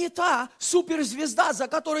 Это не та суперзвезда, за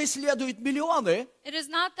которой следуют миллионы. It is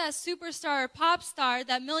not that superstar or pop star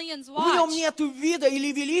that millions В нем watch. нет вида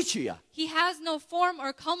или величия, He has no form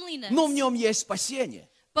or comeliness, но в нем есть спасение.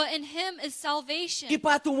 but in him is И salvation.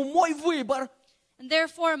 поэтому мой выбор And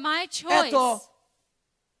therefore, my – choice это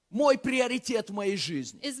мой приоритет в моей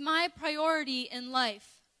жизни. is my priority in life.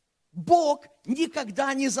 Бог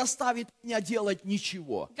никогда не заставит меня делать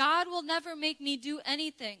ничего. God will never make me do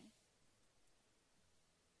anything.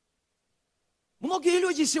 Многие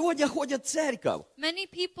люди сегодня ходят в церковь Many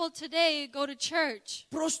people today go to church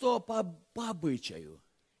просто по обычаю.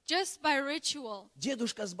 just by ritual.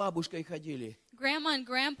 Дедушка с бабушкой ходили, Grandma and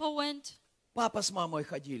grandpa went, папа с мамой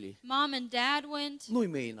ходили. mom and dad went, Ну и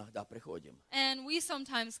мы иногда приходим. and we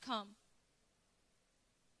sometimes come.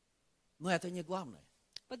 Но это не главное.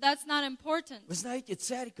 But that's not important. Вы знаете,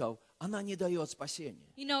 церковь, она не дает спасения.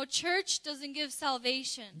 You know, church doesn't give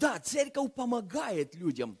salvation. Да, церковь помогает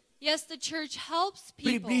людям Yes, the church helps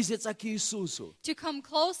people приблизиться к Иисусу. to come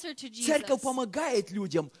closer to Jesus. Церковь помогает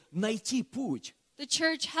людям найти путь. The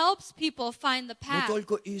church helps people find the Но path,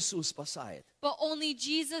 только Иисус спасает. but only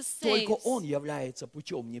Jesus Только saves. Он является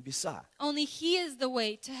путем в небеса. Only He is the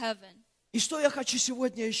way to heaven. И что я хочу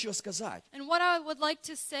сегодня еще сказать? And what I would like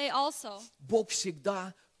to say also, Бог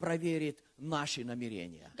всегда проверит наши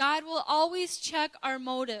намерения. God will always check our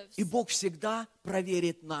motives, И Бог всегда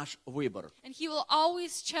проверит наш выбор. and He will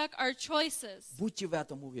always check our choices. Будьте в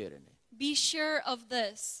этом уверены. Be sure of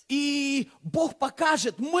this. И Бог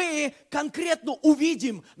покажет, мы конкретно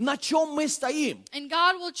увидим, на чем мы стоим. And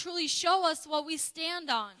God will truly show us what we stand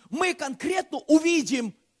on. Мы конкретно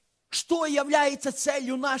увидим, что является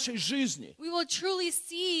целью нашей жизни. We will truly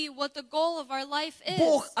see what the goal of our life is.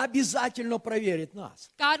 Бог обязательно проверит нас.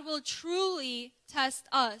 God will truly test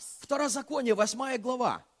us. Второзаконие, 8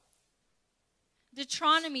 глава,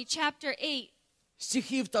 Deuteronomy chapter 8,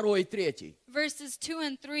 стихи 2 и 3. verses 2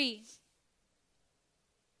 and 3.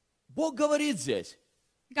 Бог говорит здесь: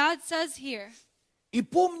 God says here, «И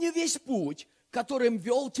помни весь путь, которым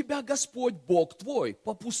вел тебя Господь Бог твой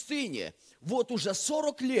по пустыне, вот уже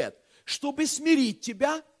 40 лет, чтобы смирить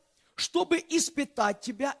тебя, чтобы испытать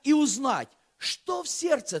тебя и узнать, что в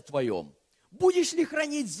сердце твоем, будешь ли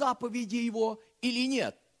хранить заповеди Его или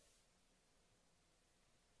нет».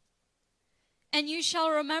 And you shall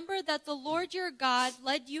remember that the Lord your God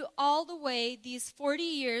led you all the way these 40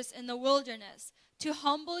 years in the wilderness, to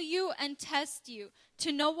humble you and test you,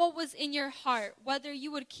 to know what was in your heart, whether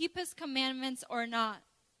you would keep his commandments or not.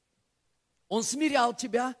 Он смирял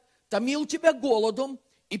тебя, томил тебя голодом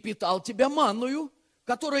и питал тебя манною,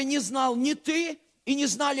 которой не знал ни ты и не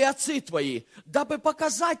знали отцы твои, дабы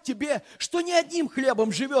показать тебе, что не одним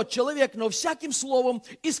хлебом живет человек, но всяким словом,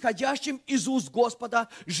 исходящим из уст Господа,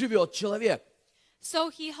 живет человек. So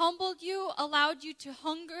he humbled you, allowed you to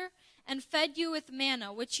hunger, and fed you with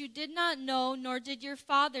manna, which you did not know, nor did your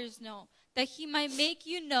fathers know, that he might make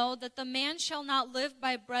you know that the man shall not live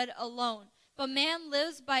by bread alone, but man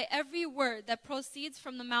lives by every word that proceeds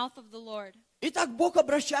from the mouth of the Lord. Итак, Бог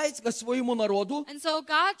обращается к своему народу, And so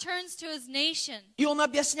God turns to his nation, и Он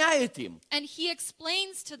объясняет им, and he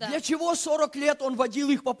explains to для them чего 40 лет Он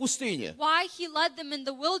водил их по пустыне. why he led them in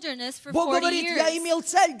the wilderness for Бог 40 говорит, я years. имел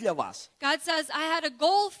цель для вас. God says, I had a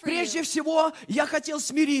goal for Прежде you. всего, я хотел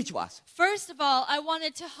смирить вас, First of all, I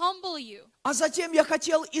wanted to humble you. а затем я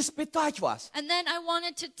хотел испытать вас. And then I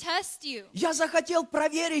wanted to test you. Я захотел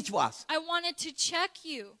проверить вас, I wanted to check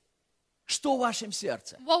you. что в вашем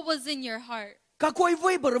сердце. What was in your heart? Какой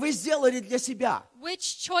выбор вы сделали для себя?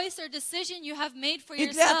 Which choice or decision you have made for И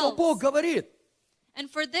для этого Бог yourselves. говорит, And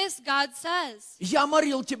for this, God says, я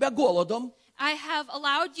морил тебя голодом, I have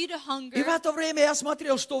allowed you to и в hunger. это время я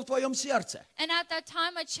смотрел, что в твоем сердце. And at that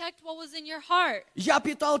time, I checked what was in your heart. Я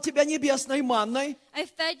питал тебя небесной манной, I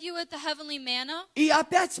fed you with the heavenly manna. и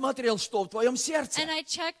опять смотрел, что в твоем сердце. And I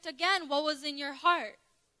checked again what was in your heart.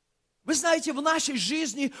 Вы знаете, в нашей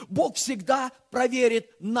жизни Бог всегда проверит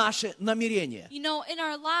наши намерения. You know, in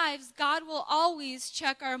our lives, God will always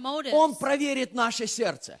check our motives. Он проверит наше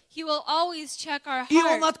сердце. He will always check our И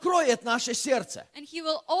Он heart. откроет наше сердце. And He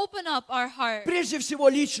will open up our heart. Прежде всего,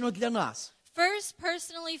 лично для нас. First,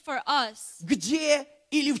 personally for us. Где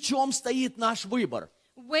или в чем стоит наш выбор?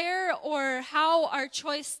 Where or how our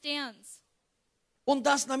choice stands. Он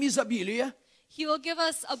даст нам изобилие, He will give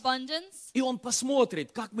us abundance. и Он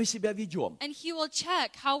посмотрит, как мы себя ведем. And He will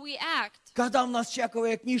check how we act. Когда у нас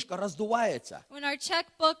чековая книжка раздувается, When our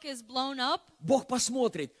checkbook is blown up, Бог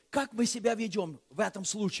посмотрит, как мы себя ведем в этом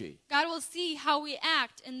случае. God will see how we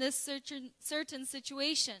act in this certain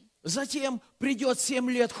situation. Затем придет 7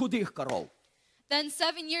 лет худых коров. Then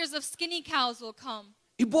 7 years of skinny cows will come.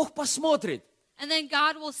 И Бог посмотрит, And then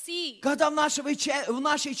God will see когда в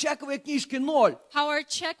нашей чековой книжке 0, how our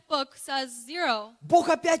checkbook says 0. Бог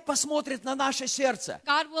опять посмотрит на наше сердце.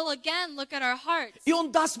 God will again look at our hearts. И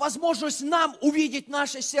Он даст возможность нам увидеть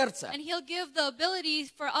наше сердце. And He'll give the ability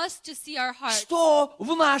for us to see our hearts. Что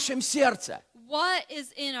в нашем сердце? What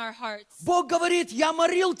is in our hearts? Бог говорит, я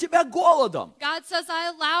морил тебя голодом, God says, I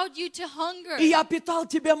allowed you to hunger. и я питал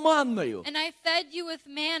тебя манною, And I fed you with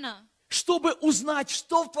manna. чтобы узнать,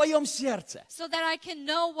 что в твоем сердце, So that I can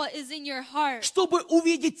know what is in your heart. чтобы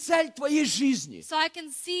увидеть цель твоей жизни, So I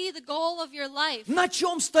can see the goal of your life. на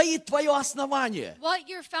чем стоит твое основание, What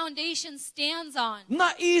your foundation stands on.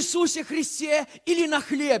 на Иисусе Христе или на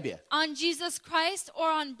хлебе. On Jesus Christ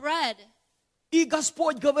or on bread. И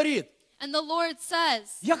Господь говорит, And the Lord says,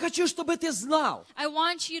 я хочу, чтобы ты знал, I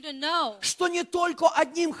want you to know что не только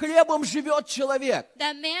одним хлебом живет человек,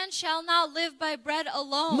 that man shall not live by bread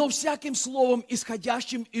но alone, всяким словом,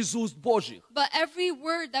 исходящим из уст Божьих. but every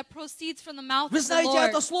word that proceeds from the mouth Вы of the знаете, Lord.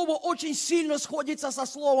 это слово очень сильно сходится со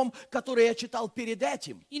словом, которое я читал перед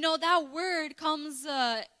этим. You know, that word comes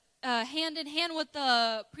hand in hand with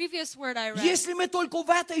the previous word I read. Если мы только в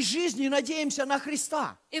этой жизни надеемся на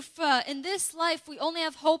Христа, If in this life we only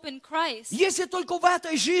have hope in Christ, если только в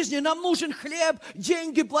этой жизни нам нужен хлеб,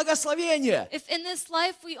 деньги, благословение, if in this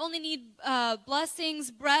life we only need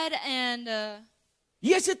blessings, bread, and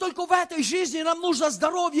если только в этой жизни нам нужно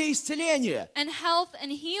здоровье и исцеление, health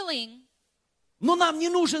and healing, но нам не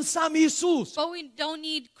нужен сам Иисус, but we don't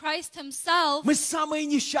need Christ Himself, мы самые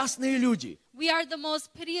несчастные люди. we are the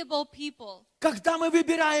most pitiable people. Когда мы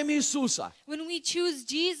выбираем Иисуса, When we choose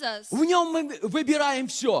Jesus, в Нем мы выбираем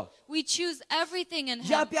все. we choose everything in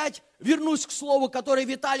Я Him. опять вернусь к слову, которое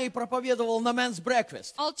Виталий проповедовал на Men's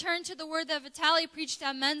Breakfast. I'll turn to the word that Vitaly preached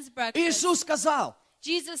at men's breakfast. Иисус сказал,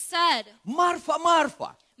 Jesus said, Марфа,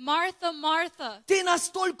 Марфа, Martha, Martha, ты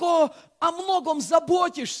настолько о многом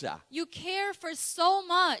заботишься, you care for so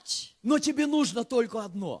much, но тебе нужно только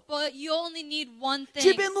одно. but you only need one thing.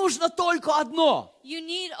 Тебе нужно только одно. You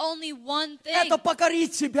need only one thing, Это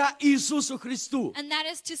покорить себя Иисусу Христу. and that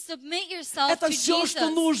is to submit yourself Это to все, что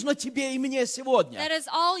Jesus. нужно тебе и мне сегодня. That is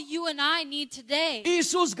all you and I need today.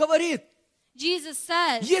 Иисус говорит, Jesus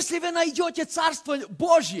says, если вы найдете Царство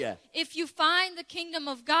Божье, if you find the kingdom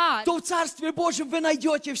of God, то в Царстве Божьем вы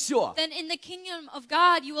найдете все. then in the kingdom of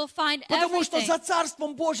God you will find Потому что everything, за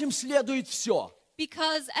Царством Божьим следует все.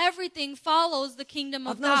 because everything follows the kingdom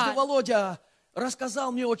of Однажды God. Володя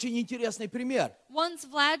рассказал мне очень интересный пример. Once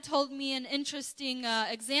Vlad told me an interesting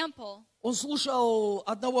example. Он слушал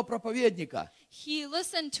одного проповедника, He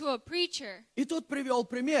listened to a preacher, и тот привел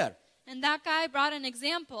пример and that guy brought an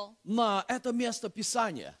example на это место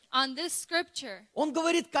Писания. on this scripture. Он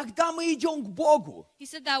говорит, когда мы идем к Богу, He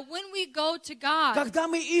said that when we go to God, когда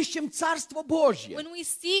мы ищем Царство Божье, when we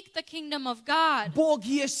seek the kingdom of God, Бог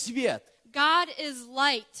есть свет. God is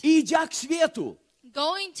light. И идя к свету,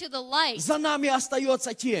 Going to the light, за нами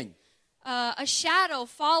остается тень. a shadow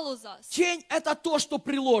follows us. Тень – это то, что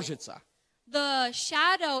приложится. The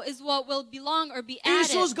shadow is what will belong or be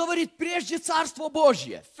Иисус added. говорит, прежде Царство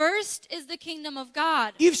Божье. First is the kingdom of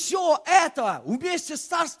God. И все это вместе с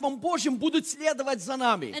Царством Божьим будут следовать за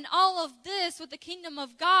нами. And all of this with the kingdom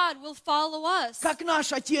of God will follow us. Как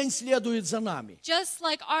наша тень следует за нами. Just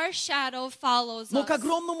like our shadow follows Но, к us.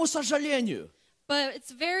 огромному сожалению, But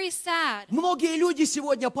it's very sad. многие люди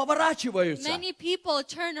сегодня поворачиваются, Many people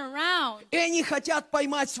turn around и они хотят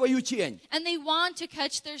поймать свою тень. and they want to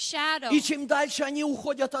catch their shadow. И чем дальше они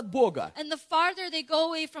уходят от Бога, And the farther they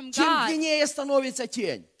go away from тем God, длиннее становится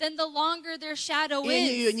тень. then the longer their shadow И они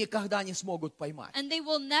ее is. никогда не смогут поймать. And they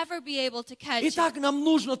will never be able to catch it. Итак, нам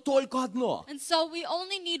нужно только одно. And so we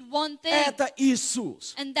only need one thing. Это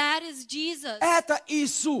Иисус. And that is Jesus. Это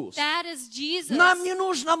Иисус. That is Jesus. Нам не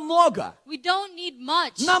нужно много. We don't need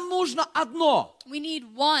much. Нам нужно одно. We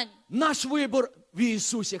need one. Наш выбор в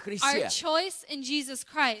Иисусе Our Христе. choice in Jesus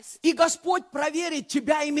Christ. И Господь проверит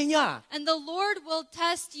тебя и меня. And the Lord will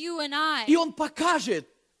test you and I. И Он покажет,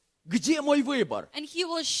 где мой выбор And He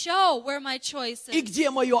will show where my choice и is. где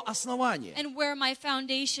мое основание. And where my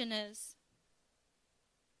foundation is.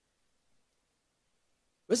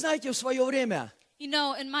 Вы знаете, в свое время You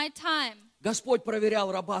know, in my time, Господь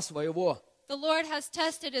проверял раба своего, the Lord has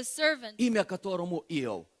tested His servant, имя которому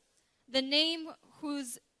Иов. the name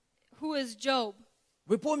who is Job.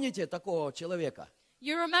 Вы помните такого человека?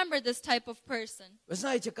 You remember this type of person. Вы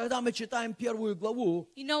знаете, когда мы читаем первую главу,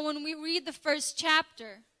 You know, when we read the first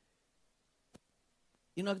chapter,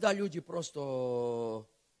 иногда люди просто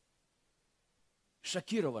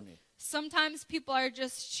шокированы. sometimes people are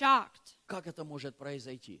just shocked. Как это может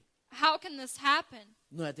произойти? How can this happen?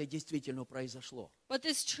 Но это действительно произошло. But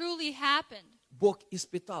this truly happened. Бог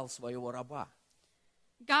испытал своего раба.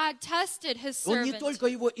 God tested His Он не servant. только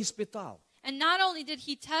его испытал, And not only did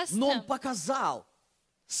He test но Он him, показал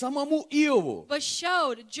самому Иову, but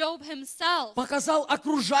showed Job himself, показал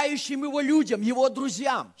окружающим его людям, его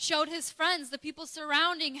друзьям, showed his friends, the people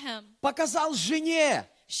surrounding him, показал жене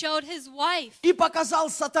showed his wife, и показал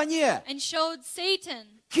сатане, and showed Satan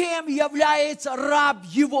кем является раб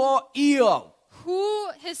его Иов. who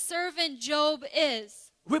his servant Job is.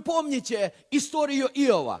 Вы помните историю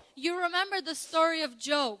Иова? You remember the story of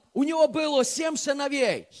Job. У него было 7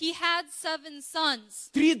 сыновей, He had 7 sons,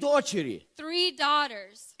 3 дочери, 3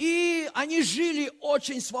 daughters, и они жили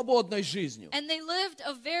очень свободной жизнью. and they lived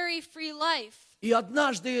a very free life. И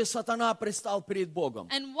однажды сатана предстал перед Богом.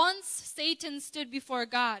 And once Satan stood before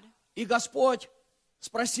God, И Господь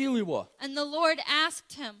спросил его, and the Lord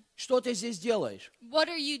asked him, что ты здесь делаешь? "What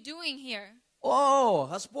are you doing here?" О,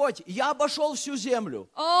 Господь, я обошел всю землю.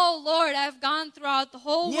 "Oh Lord, I've gone throughout the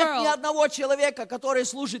whole Нет ни world. одного человека, который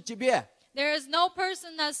служит тебе. There is no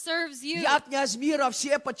person that serves you. Я князь мира,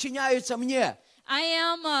 все подчиняются мне. I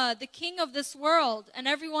am the king of this world, and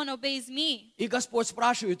everyone obeys me." И Господь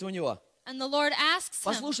спрашивает у него, And the Lord asks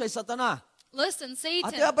him, послушай, сатана, "Listen,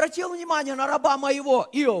 а ты Satan, обратил внимание на раба моего,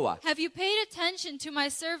 Иова? have you paid attention to my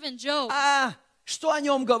servant Job? Что о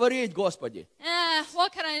нем говорить, Господи?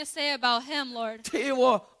 What can I say about him, Lord? Ты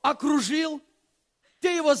его окружил, ты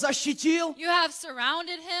его защитил, You have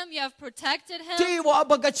surrounded him, you have protected ты him, его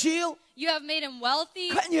обогатил. you have made him wealthy.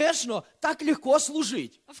 Конечно, так легко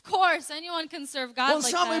служить. Of course, anyone can serve God Он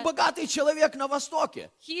like самый that. богатый человек на Востоке.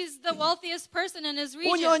 He's the wealthiest person in his У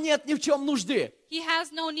него region. нет ни в чем нужды. He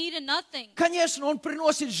has no need in nothing. Конечно, он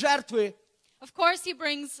приносит жертвы, Of course, he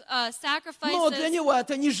brings но для sacrifices, него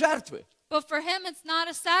это не жертвы. but for him, it's not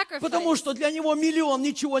a Потому sacrifice что для него миллион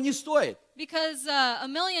ничего не стоит. because $1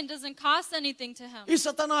 million doesn't cost anything to him. И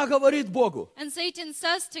сатана говорит Богу, And Satan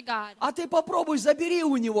says to God, а ты попробуй забери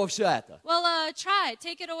у него все это. "Well, try,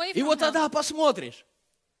 take it away И from вот him. тогда посмотришь,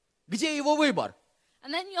 где его выбор.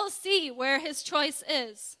 And then you'll see where his choice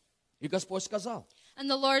is." И Господь сказал, And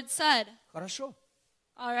the Lord said, хорошо,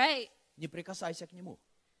 "All right, не прикасайся к нему.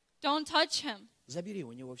 don't touch him. Забери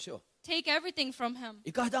у него все. Take everything from him."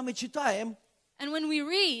 И когда мы читаем, And when we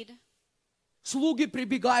read, слуги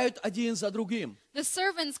прибегают один за другим. the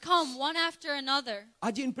servants come one after another.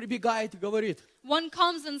 Один прибегает и говорит, One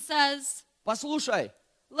comes and says, послушай,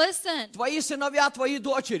 "Listen, твои сыновья, твои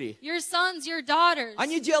дочери, your sons, your daughters,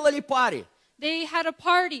 они делали пари. they had a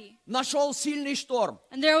party, Нашел сильный шторм,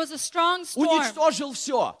 and there was a strong storm, уничтожил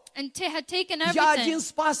все. and had taken Я один everything.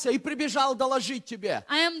 спасся и прибежал доложить тебе.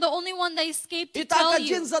 I am the only one that escaped to И так tell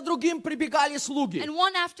один you." за другим прибегали слуги. And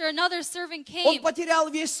one after another servant Он came. потерял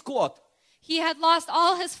весь скот. He had lost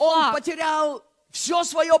all his Он flock. потерял все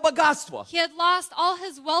свое богатство. He had lost all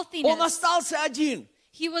his Он wealthiness. остался один.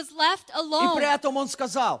 He was left И alone. при этом он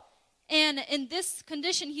сказал, And in this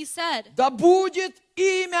condition, he said, да будет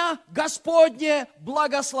имя Господне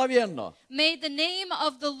благословенно. may the name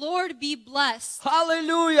of the Lord be blessed.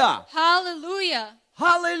 Аллилуйя! Hallelujah.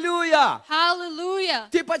 Аллилуйя! Hallelujah.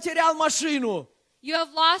 Ты потерял машину, You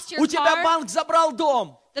have lost your у тебя car. банк забрал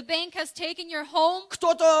дом, The bank has taken your home.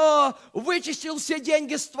 кто-то вычистил все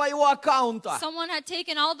деньги с твоего аккаунта, Someone had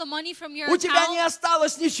taken all the money from your у тебя не account.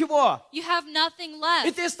 осталось ничего, You have nothing и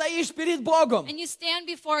left. ты стоишь перед Богом And you stand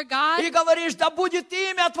before God и говоришь, да будет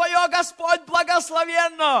имя Твое, Господь,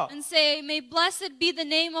 благословенно. and say, may blessed be the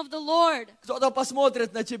name of the Lord. Кто-то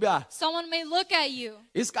посмотрит на тебя Someone may look at you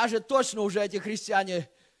и скажет, точно уже эти христиане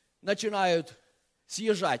начинают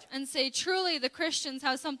съезжать. and say, truly the Christians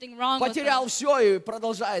have something wrong with Потерял them. все и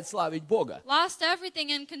продолжает славить Бога. Lost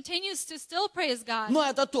everything and continues to still praise God. Но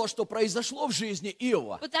это то, что произошло в жизни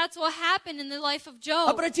Иова. But that's what happened in the life of Job.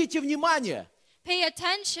 Обратите внимание, Pay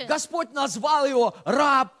attention. Господь назвал его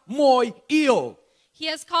раб мой Иов. He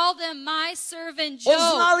has called him my servant Он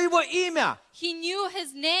Job. знал его имя, He knew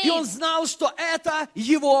his и он name. знал, что это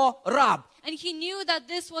его раб. And he knew that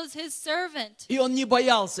this was his servant. И он не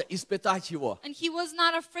боялся испытать его, And he was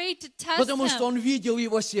not afraid to test потому что him он видел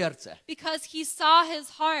его сердце. because he saw his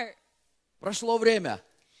heart. Прошло время,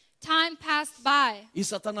 Time passed by и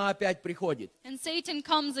сатана опять приходит. and Satan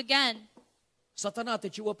comes again. Сатана, ты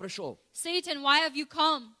чего пришел? Satan, why have you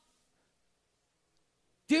come?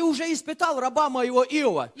 Ты уже испытал раба моего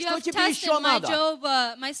Иова. You Что have тебе еще tested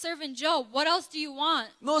надо? my servant Job. What else do you want?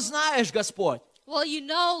 Но знаешь, Господь, Well, you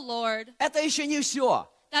know, Lord, это еще не все.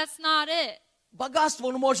 that's not it. Богатство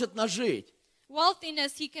он может нажить.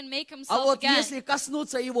 Wealthiness, he can make А himself вот again. если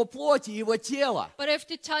коснуться его плоти, его тела, But if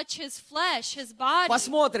to touch his flesh, his body,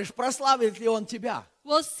 посмотришь, прославит ли он тебя.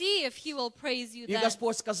 we'll see if he will praise you И then.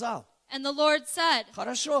 Господь сказал, And the Lord said,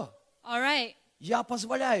 хорошо, all right, я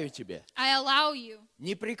позволяю тебе. I allow you.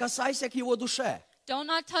 Не прикасайся к его душе, Do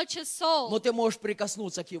not touch his но soul, ты можешь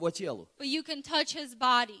прикоснуться к его телу. but you can touch his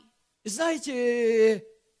body. И знаете,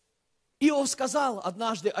 Иов сказал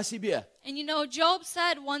однажды о себе, And you know, Job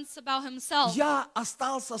said once about himself, я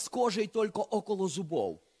остался с кожей только около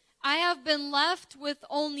зубов. I have been left with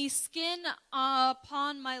only skin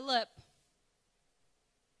upon my lip.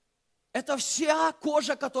 Это вся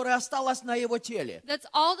кожа, которая осталась на его теле. That's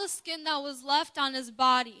all the skin that was left on his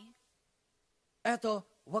body. Это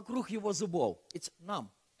вокруг его зубов. It's numb,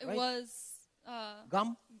 It right? was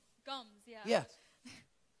Gum? gums, yeah. Yeah.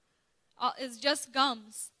 It's just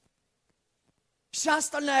gums. Вся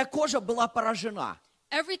остальная кожа была поражена.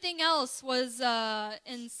 Everything else was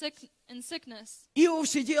in sickness. Иов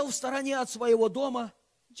сидел в стороне от своего дома.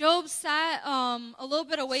 Job sat a little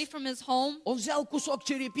bit away from his home. Он взял кусок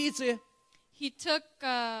черепицы. He took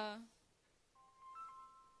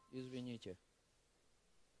Извините.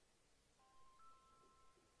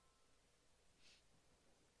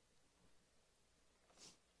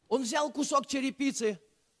 Он взял кусок черепицы.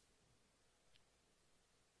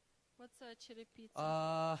 what's a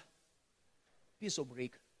chiripizza? Piece of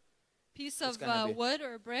brick. Piece it's of gonna be- wood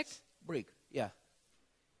or brick. Brick, yeah.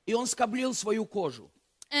 И он скоблил свою кожу.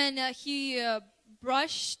 And he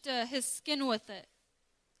brushed his skin with it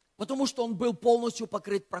Потому что он был полностью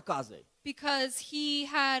покрыт проказой. because he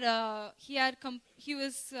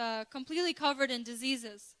was completely covered in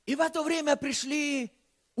diseases. И в это время пришли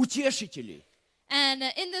утешители. And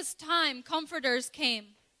in this time, comforters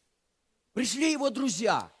came. Пришли его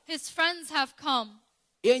друзья. His friends have come.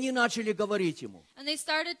 И они начали говорить ему. And they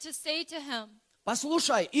started to say to him,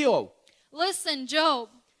 Послушай, Иов, listen, Job,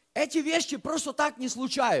 эти вещи просто так не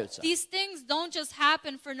случаются. these things don't just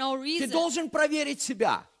happen for no Ты reason. должен проверить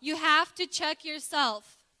себя. You have to check yourself.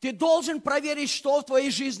 Ты должен проверить, что в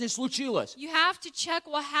твоей жизни случилось. You have to check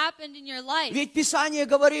what happened in your life. Ведь Писание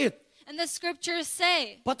говорит, And the scriptures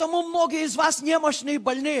say, потому многие из вас немощны и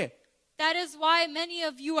больны, that is why many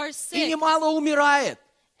of you are и sick немало умирает.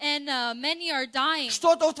 and many are dying.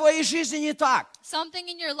 Что-то в твоей жизни не так. Something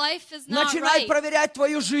in your life is not Начинай right. проверять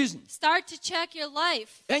твою жизнь. Start to check your life.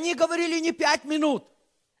 И они говорили не 5 минут.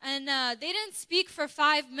 And they didn't speak for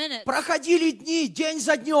 5 minutes. Проходили дни, день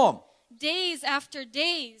за днем. Days after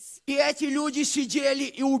days. И эти люди сидели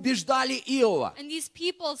и убеждали Иова. And these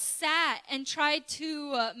people sat and tried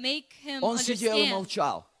to make him Он сидел и understand.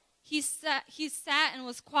 молчал. He sat and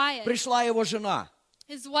was quiet. Пришла его жена.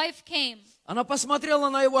 His wife came. Она посмотрела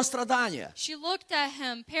на его страдания. She looked at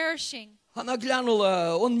him perishing. Она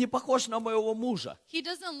глянула, он не похож на моего мужа. He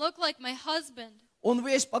doesn't look like my husband. Он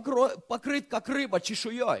весь покрыт, как рыба,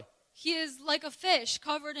 чешуей. He is like a fish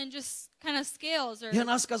covered in just kind of scales. И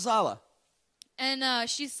она сказала, And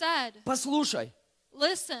she said, послушай,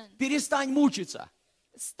 listen, перестань мучиться.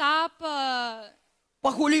 stop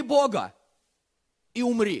Похули Бога и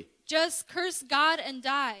умри. Just curse God and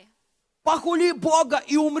die. Похули Бога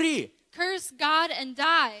и умри. Curse God and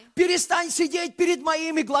die. Перестань сидеть перед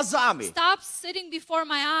моими глазами. Stop sitting before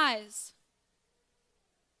my eyes.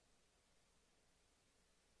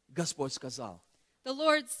 Господь сказал, The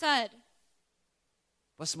Lord said,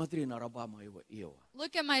 посмотри на раба моего Иова.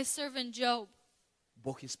 look at my servant Job.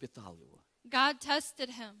 Бог испытал его. God tested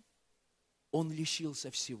him. Он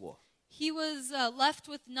лишился всего, He was left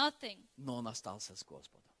with nothing, но он остался с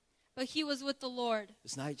Господом. but he was with the Lord.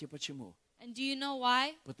 Знаете почему? And do you know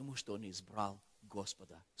why? Потому что он избрал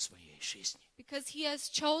Господа в своей жизни. Because he has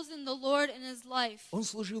chosen the Lord in his life. Он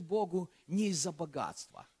служил Богу не из-за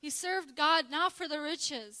богатства. He served God not for the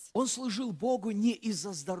riches. Он служил Богу не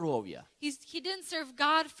из-за здоровья. He didn't serve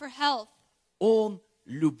God for health. Он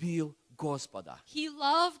любил Господа. He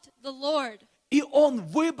loved the Lord. И он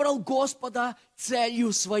выбрал Господа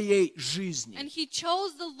целью своей жизни. And he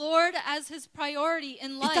chose the Lord as his priority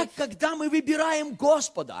in Итак, life. когда мы выбираем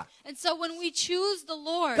Господа, And so when we choose the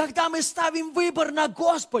Lord, когда мы ставим выбор на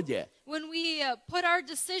Господе, when we put our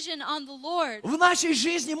decision on the Lord, в нашей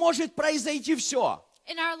жизни может произойти все.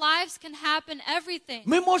 in our lives can happen everything.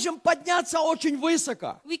 Мы можем подняться очень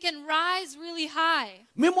высоко. We can rise really high.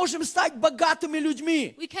 Мы можем стать богатыми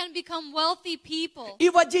людьми. We can become wealthy people. И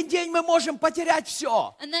в один день мы можем потерять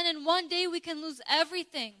все. And then in one day we can lose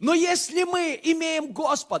everything. Но если мы имеем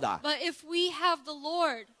Господа, But if we have the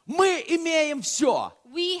Lord, мы имеем все.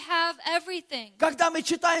 we have everything. Когда мы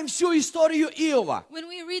читаем всю историю Иова, When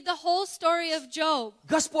we read the whole story of Job,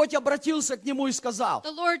 Господь обратился к нему и сказал,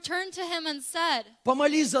 the Lord turned to him and said,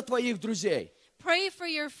 помолись за твоих друзей, pray for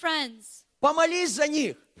your friends. помолись за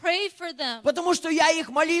них, Pray for them. потому что я их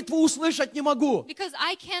молитву услышать не могу. Because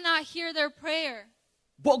I cannot hear their prayer.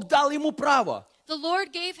 Бог дал ему право The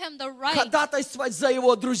Lord gave him the right ходатайствовать за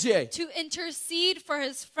его друзей, to intercede for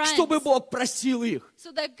his friends чтобы Бог простил их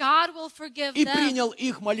so that God will forgive и them принял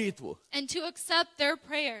их молитву. and to accept their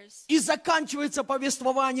prayers. И заканчивается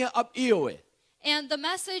повествование об Иове, And the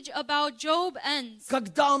message about Job ends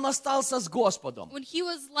когда он остался с Господом, when he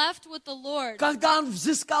was left with the Lord, когда он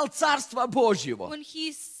взыскал Царство Божьего. when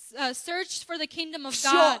he searched for the kingdom of Все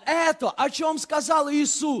God. это, о чем сказал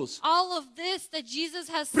Иисус, All of this that Jesus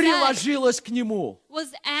has said приложилось к нему.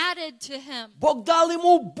 was added to him. Бог дал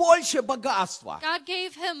ему больше богатства. God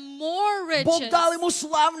gave him more Бог riches. дал ему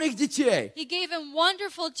славных детей. He gave him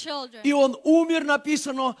wonderful children. И он умер,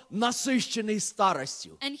 написано, насыщенный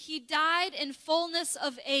старостью. And he died in fullness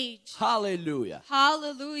of age. Аллилуйя.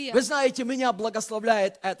 Hallelujah. Вы знаете, меня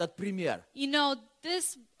благословляет этот пример. You know,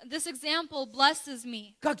 this example blesses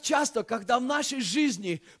me. Как часто, когда в нашей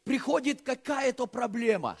жизни приходит какая-то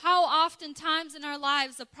проблема, How oftentimes in our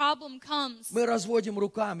lives a problem comes, мы разводим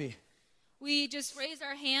руками, we just raise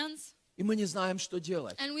our hands и мы не знаем, что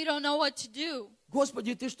делать. and we don't know what to do.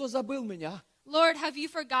 Господи, ты что, забыл меня? Lord, have you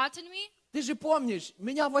forgotten me? Ты же помнишь,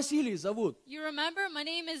 меня Василий зовут. You remember? My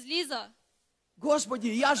name is Lisa. Господи,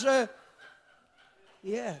 я же...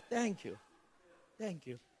 Yeah, thank you. Thank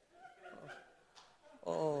you.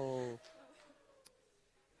 Oh.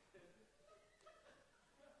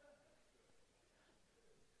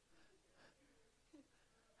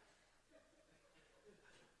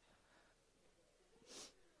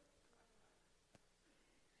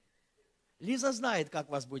 Лиза знает, как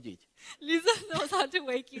вас будить. Lisa knows how to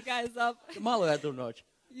wake you guys up. Малую эту ночь.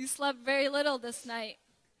 You slept very little this night.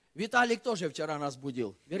 Виталик тоже вчера нас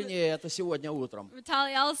будил. Вернее, это сегодня утром.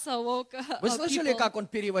 Vitaly also woke Вы up слышали, people. как он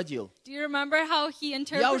переводил? Do you remember how he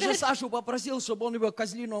Я уже interpreted? Сашу попросил, чтобы он его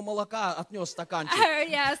козлиного молока отнес I стаканчик.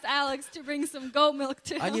 already asked Alex to bring some goat milk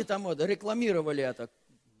to Они him. там рекламировали это.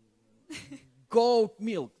 Goat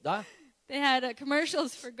milk, да? They had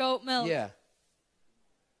commercials for goat milk. Yeah.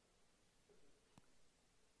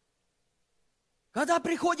 Когда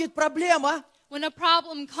приходит проблема, When a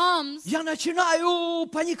problem comes, я начинаю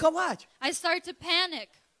паниковать. I start to panic.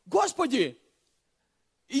 Господи,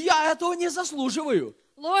 я этого не заслуживаю.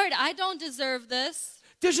 Lord, I don't deserve this.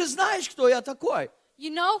 Ты же знаешь, кто я такой.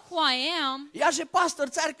 You know who I am. Я же пастор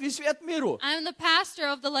церкви Свет Миру. I'm the pastor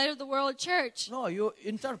of the Light of the World Church. No, you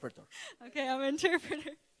interpreter. Okay, I'm an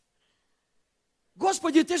interpreter.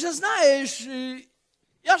 Господи, ты же знаешь,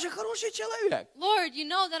 я же хороший человек. Lord, you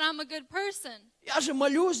know that I'm a good person. Я же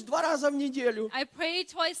молюсь 2 раза в неделю. I pray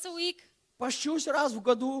twice a week. Пощусь раз в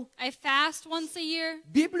году. I fast once a year.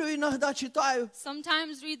 Библию иногда читаю.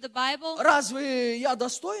 Sometimes read the Bible. Разве я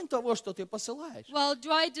достоин того, что ты посылаешь? Well,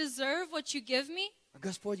 do I deserve what you give me?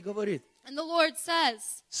 Господь говорит, And the Lord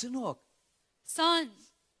says, сынок, Son,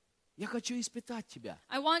 Я хочу испытать тебя.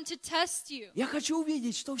 I want to test you. Я хочу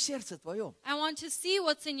увидеть, что в сердце твоем. I want to see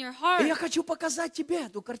what's in your И я heart. хочу показать тебе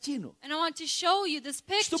эту картину, And I want to show you this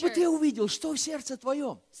чтобы ты picture увидел, что в сердце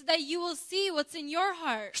твоем, so that you will see what's in your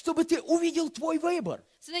heart, чтобы ты увидел твой выбор,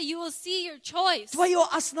 so that you will see your choice, твое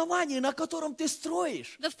основание, на котором ты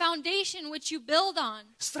строишь the foundation which you build on,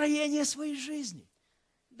 строение своей жизни.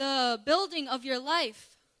 the building of your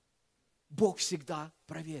life. Бог всегда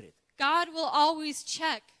проверит. God will always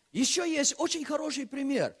check. Еще есть очень хороший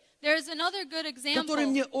пример, There's another good который example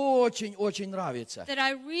мне очень-очень нравится. that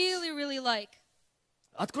I really, really like.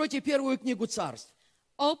 Откройте первую книгу Царств,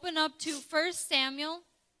 Open up to 1 Samuel,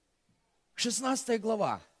 16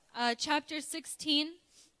 глава. chapter 16,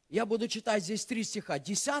 Я буду читать здесь 3 стиха,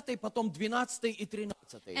 10, потом 12 и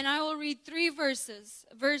 13. and I will read 3 verses,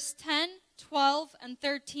 verse 10, 12, and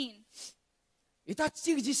 13. Итак,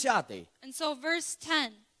 стих 10. And so verse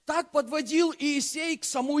 10, Так подводил Иисей к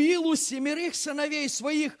Самуилу 7 сыновей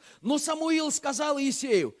своих, но Самуил сказал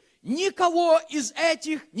Иисею: никого из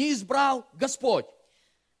этих не избрал Господь.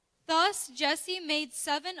 thus Jesse made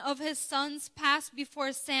 7 of his sons pass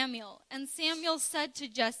before Samuel, and Samuel said to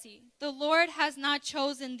Jesse, the Lord has not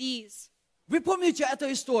chosen these. Вы помните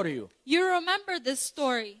эту историю? You remember this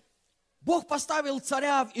story. Бог поставил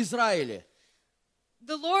царя в Израиле.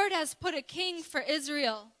 The Lord has put a king for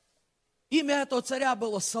Israel. Имя этого царя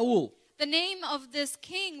было Саул. The name of this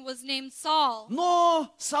king was named Saul,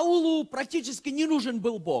 Но Саулу практически не нужен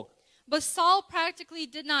был Бог. but Saul practically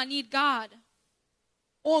did not need God.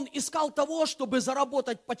 Он искал того, чтобы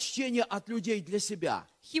заработать почтение от людей для себя.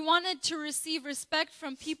 He wanted to receive respect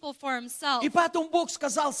from people for himself. И поэтому Бог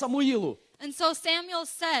сказал Самуилу: And so Samuel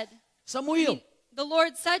said, Самуил, the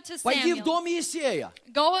Lord said to пойди в Samuel, дом Иисея.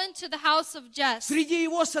 go into the house of Jesse. Среди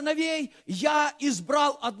его сыновей я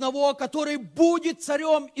избрал одного, который будет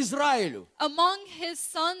царем Израилю, Among his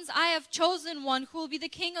sons I have chosen one who will be the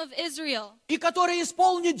king of Israel, и который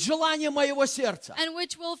исполнит желание моего сердца. and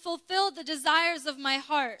which will fulfill the desires of my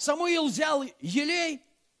heart. Самуил взял елей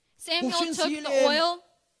Samuel Кувшин с took the елеем. oil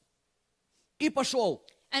и пошел.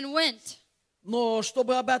 and went. Но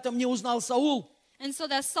чтобы об этом не узнал Саул, And so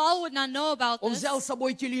that Saul would not know about он this, взял с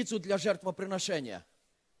собой телицу для жертвоприношения.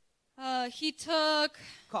 he took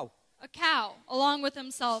Кау. a cow along with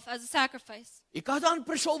himself as a sacrifice. И когда он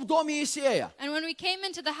пришел в дом Иисея, And when we came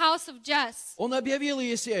into the house of Jesse, он объявил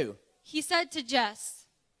Иисею: he said to Jesse,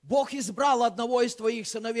 Бог избрал одного из твоих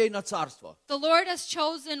сыновей на царство. the Lord has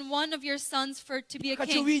chosen one of your sons to be a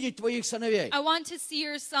Хочу king. видеть твоих сыновей. I want to see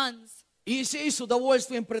your sons. Иисей с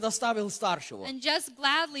удовольствием предоставил старшего. And Jesse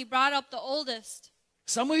gladly brought up the oldest.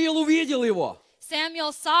 Самуил увидел его.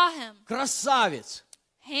 Samuel saw him, Красавец,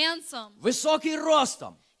 handsome. высокий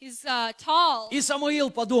ростом. He's tall. И Самуил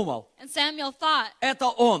подумал: And Samuel thought, это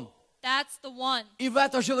он. that's the one. И в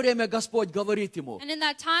это же время Господь говорит ему: And in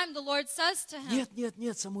that time, the Lord says to him,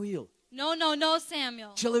 нет, Самуил. no, no, no,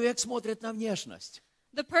 Samuel. Человек смотрит на внешность,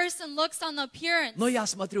 The person looks on the appearance, но я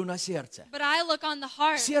смотрю на сердце. but I look on the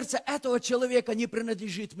heart. Сердце этого человека не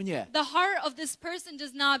принадлежит мне. The heart of this person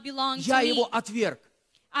does not belong to Я me. его отверг.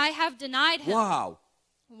 I have denied him. Вау!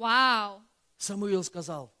 Wow. Самуил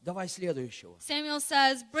сказал: давай следующего. Samuel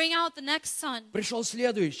says, bring out the next son. Пришел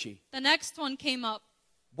следующий. The next one came up.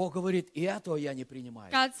 Бог говорит: и этого я не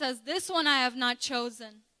принимаю. God says, this one I have not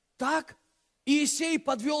chosen. Так Иисей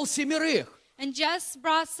подвел 7. And Jesse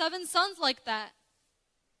brought 7 sons like that.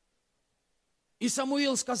 И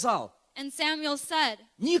Самуил сказал: And Samuel said,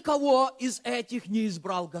 никого из этих не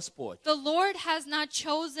избрал Господь. the Lord has not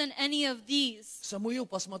chosen any of these. Самуил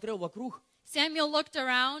посмотрел вокруг. Samuel looked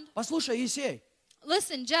around. Послушай, Иисей,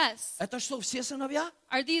 Listen, Jesse, это что, все сыновья?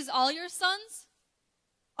 are these all your sons?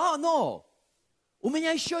 Но у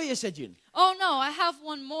меня еще есть один. Oh no, I have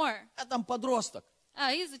one more. Это подросток.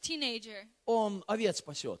 He's a teenager. Он овец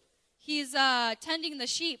пасет. He's tending the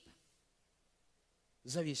sheep.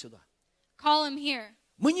 Зови сюда. Call him here.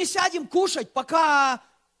 Мы не сядем кушать, пока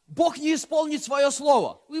Бог не исполнит свое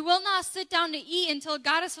слово. We will not sit down to eat until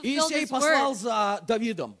God has fulfilled Иисей his послал word. за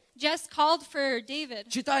Давидом. Jesse called for David.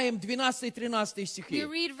 Читаем 12-13 We стихи.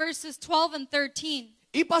 read verses 12 and 13.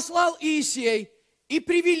 И послал Иисей, и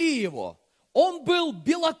привели его. Он был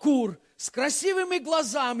белокур, с красивыми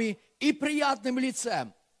глазами и приятным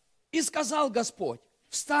лицем. И сказал Господь: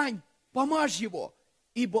 встань, помажь его,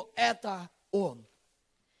 ибо это он.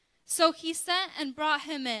 So he sent and brought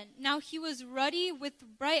him in. Now he was ruddy with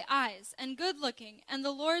bright eyes and good looking. And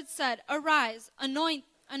the Lord said, arise, anoint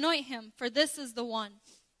him, for this is the one.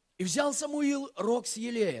 И взял Самуил рог с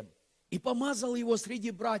елеем, и помазал его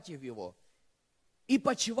среди братьев его. И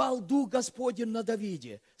почивал Дух Господень на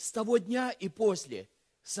Давиде с того дня и после.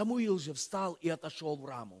 Самуил же встал и отошел в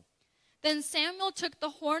раму. Then Samuel took the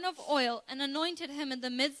horn of oil and anointed him in the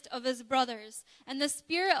midst of his brothers. And the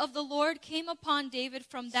Spirit of the Lord came upon David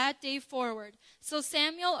from that day forward. So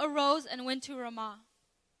Samuel arose and went to Ramah.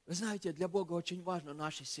 Вы знаете, для Бога очень важно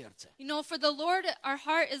наше сердце, You know, for the Lord, our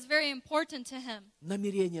heart is very important to Him.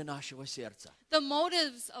 намерение нашего сердца, The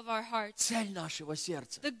motives of our hearts, цель нашего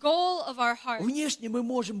сердца. the goal of our heart. Внешне мы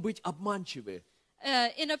можем быть обманчивы,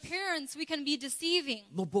 In appearance, we can be deceiving.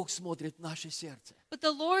 но Бог смотрит наше сердце. But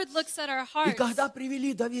the Lord looks at our И hearts. когда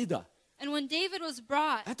привели Давида, And when David was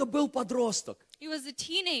brought, это был подросток. he was a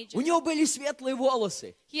teenager. У него были светлые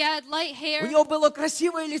волосы, He had light у hair. него было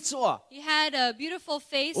красивое лицо, He had a beautiful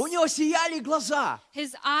face. у него сияли глаза.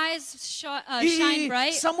 His eyes shine И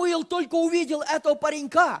bright. Самуил только увидел этого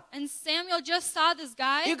паренька, And Samuel just saw this и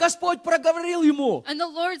guy. Господь проговорил ему: And the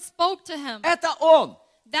Lord spoke to him. это он,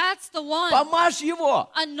 That's the one. помажь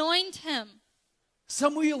его. Anoint him.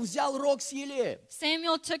 Самуил взял рог с елеем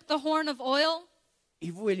Samuel took the horn of oil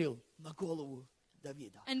и вылил на голову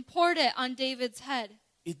Давида. and poured it on David's head.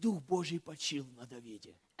 И Дух Божий почил на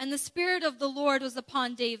Давиде. And the Spirit of the Lord was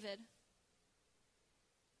upon David.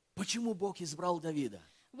 Почему Бог избрал Давида?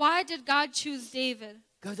 Why did God choose David?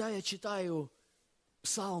 Когда я читаю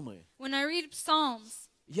псалмы, When I read Psalms,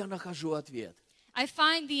 я нахожу ответ. I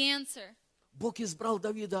find the answer. Бог избрал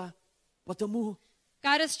Давида потому,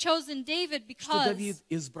 God has chosen David что Давид because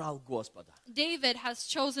избрал Господа. David has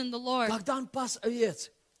chosen the Lord. Когда он пас овец,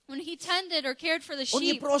 When he tended or cared for the он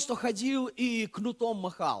не sheep, просто ходил и кнутом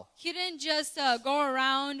махал. he didn't just go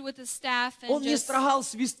around with his staff Он and не just строгал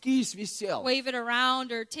свистки и свистел. wave it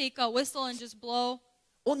around or take a whistle and just blow.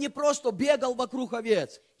 Он не просто бегал вокруг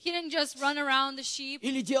овец He didn't just run around the sheep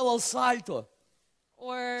или делал сальто.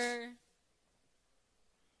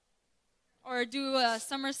 or do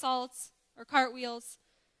somersaults or cartwheels.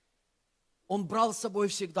 Он брал с собой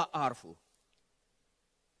всегда арфу,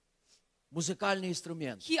 музыкальный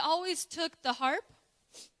инструмент. He always took the harp,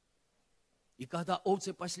 И когда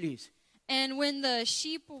овцы паслись, and when the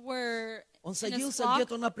sheep were он in a садился flock,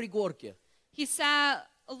 где-то на пригорке, he sat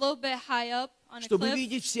a little bit high up on a чтобы cliff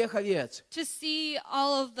видеть всех овец, to see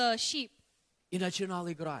all of the sheep. и начинал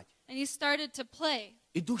играть. And he started to play.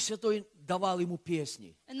 И Дух Святой давал ему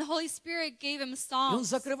песни. And the Holy Spirit gave him И он songs.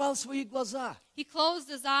 закрывал свои глаза He closed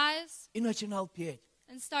his eyes и начинал петь.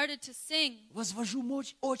 and started to sing. «Возвожу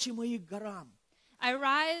очи мои к горам, I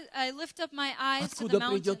lift up my eyes to the откуда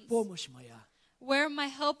придет mountains, помощь моя. where my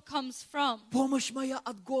help comes from. Помощь моя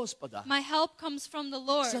от Господа, My help comes from the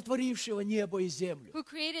Lord, сотворившего небо и землю. who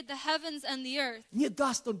created the heavens and the earth. Не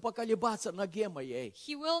даст он поколебаться ноге моей.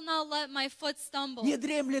 He will not let my foot stumble. Не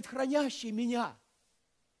дремлет хранящий меня,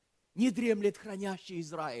 не дремлет хранящий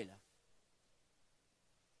Израиля».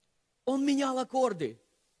 Он менял аккорды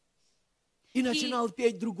и начинал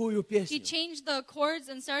петь другую He песню. changed the chords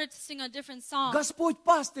and started to sing a different song. Господь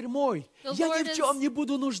пастырь мой, The я Lord ни в чем is- не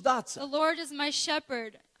буду The нуждаться. Lord is my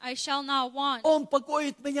shepherd, I shall not want. Он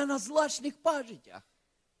покоит меня на злачных пажитях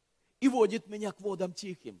и водит меня к водам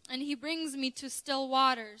тихим. And he brings me to still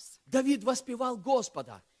waters. Давид воспевал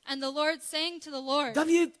Господа. And the Lord sang to the Lord.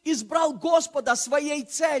 Давид избрал Господа своей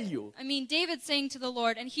целью. David sang to the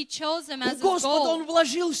Lord, and he chose him У as his Господа goal. он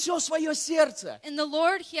вложил все свое сердце. In the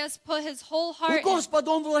Lord, he has put his whole У heart in. Господа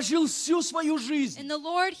он вложил всю свою In жизнь. the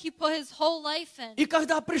Lord, he put his whole life in. И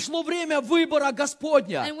когда пришло время выбора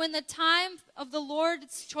Господня, And when the time of the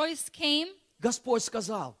Lord's choice came, Господь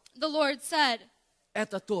сказал: the Lord said,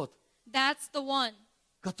 это тот, that's the one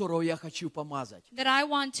которого я хочу помазать. that I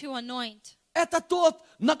want to anoint. Это тот,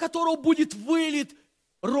 на которого будет вылит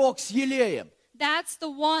рог с елеем. That's the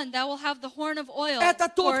one that will have the horn of oil Это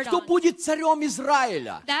тот, poured кто on. будет царем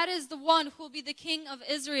Израиля. That is the one who will be the king of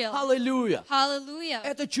Israel. Аллилуйя. Hallelujah.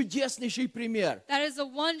 Это чудеснейший пример. That is a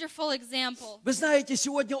wonderful example. Вы знаете,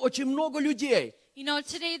 сегодня очень много людей, You know,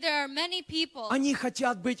 today there are many people, они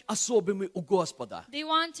хотят быть особыми у Господа. they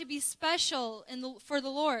want to be special for the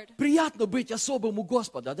Lord. Приятно быть особым у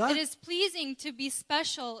Господа, да? It is pleasing to be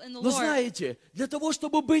special in the Но Lord. знаете, для того,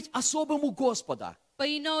 чтобы быть особым у Господа, But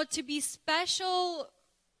you know, to be special,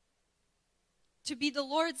 to be the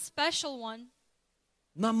Lord's special one,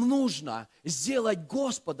 нам нужно сделать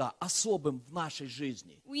Господа особым в нашей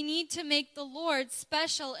жизни. we need to make the Lord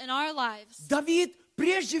special in our lives. Давид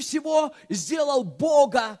прежде всего сделал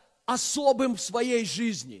Бога особым в своей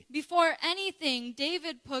жизни. Before anything,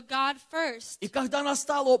 David put God first. И когда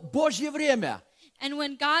настало Божье время, And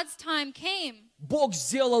when God's time came, Бог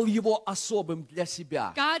сделал его особым для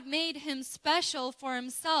себя. God made him special for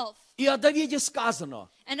himself. И о Давиде сказано,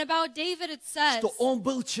 And about David it says что он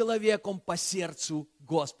был человеком по сердцу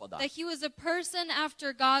Господа. that he was a person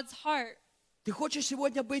after God's heart. Ты хочешь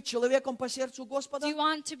сегодня быть человеком по сердцу Господа? Do you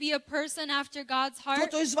want to be a person after God's heart?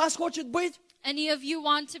 Кто-то из вас хочет быть? Any of you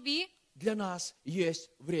want to be? Для нас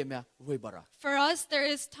есть время выбора. For us, there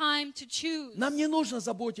is time to choose. Нам не нужно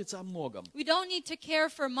заботиться о многом. We don't need to care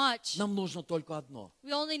for much. Нам нужно только одно.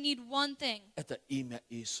 We only need one thing, Это имя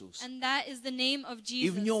Иисус. and that is the name of И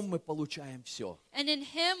в Jesus. нем мы получаем все. And in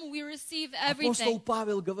Him we receive Апостол everything.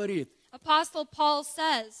 Павел говорит, Apostle Paul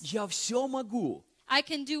says, я все могу. I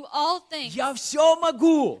can do all things. Я все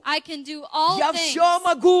могу. I can do all Я things. все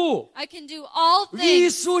могу. I can do all В things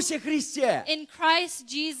Иисусе Христе. in Christ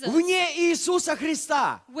Jesus. Вне Иисуса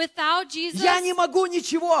Христа. Without Jesus, Я не могу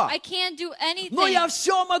ничего. I can't do anything. Но я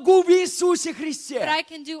все могу в Иисусе But Христе. I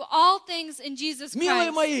can do all things in Jesus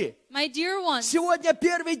Милые Christ. мои, My dear ones, сегодня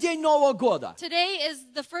первый день Нового года. today is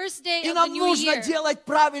the first day И of the нам new нужно year. делать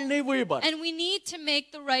правильный выбор. And we need to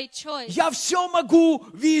make the right choice. Я все могу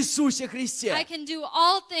в Иисусе I Христе. can do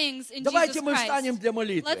all things in Давайте Jesus мы встанем Christ. для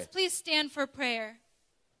молитвы. Let's please stand for prayer.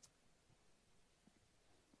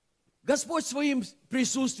 Господь своим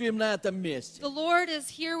присутствием на этом месте. The Lord is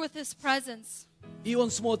here with His presence, И Он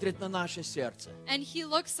смотрит на наше сердце. and He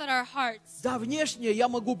looks at our hearts. Да, внешне я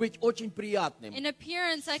могу быть очень приятным. In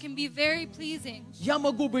appearance, I can be very pleasing. Я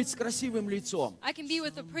могу быть с красивым лицом. I can be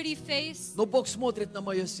with a pretty face, Но Бог смотрит на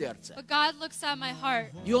мое сердце. but God looks at my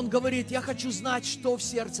heart, И Он говорит, я хочу знать, что в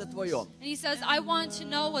сердце твоем. and He says, I want to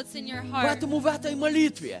know what's in your heart. Поэтому в этой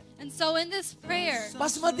молитве And so in this prayer,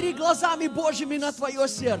 посмотри глазами Божьими на твое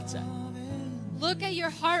сердце. look at your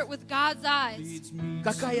heart with God's eyes.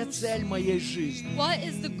 Какая цель моей жизни? What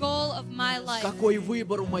is the goal of my life? Какой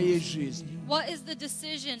выбор в моей жизни? What is the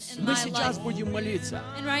decision in Мы my сейчас life? будем молиться.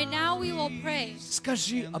 And right now we will pray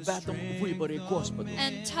Скажи об этом выборе Господу.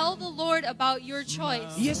 and tell the Lord about your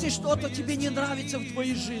choice. Если что-то тебе не нравится в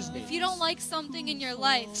твоей жизни, If you don't like something in your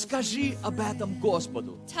life, скажи об этом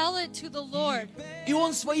Господу. tell it to the Lord, И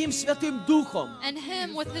Он своим Святым Духом and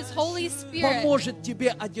Him with His Holy Spirit, поможет тебе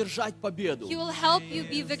одержать победу, He will help you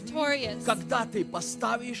be victorious когда ты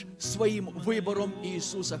поставишь своим выбором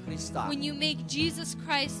Иисуса Христа. when you make Jesus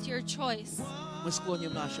Christ your choice. Мы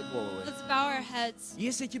склоним наши головы. Let's bow our heads.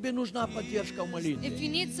 Если тебе нужна поддержка в If молитве, you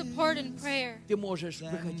need support in prayer, ты можешь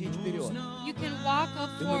выходить вперед, you can walk up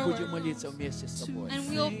и мы будем forward молиться вместе с тобой. and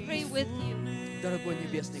we'll pray with you. Дорогой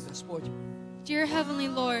Небесный Господь, Dear Heavenly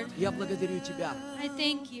Lord, я благодарю Тебя I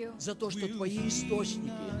thank you за то, что Твои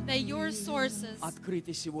источники that your sources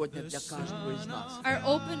открыты сегодня для каждого из нас. are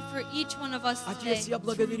open for each one of us Отец, today. я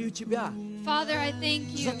благодарю Тебя Father, I thank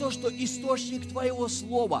за you то, что источник Твоего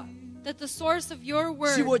Слова that the source of your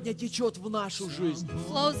word сегодня течет в нашу жизнь.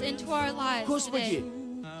 flows into our lives Господи, today.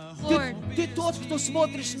 Lord, Ты тот, кто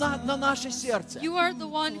смотришь на наше сердце. you are the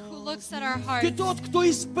one who looks at our Ты hearts. тот, кто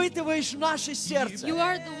испытываешь наше сердце. You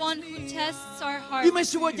are the one who tests our И мы hearts.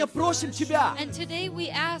 сегодня просим Тебя, And today we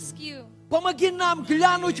ask you, помоги нам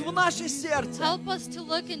глянуть в наше сердце. help us to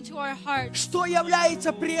look into our hearts. Что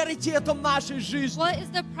является приоритетом нашей жизни? What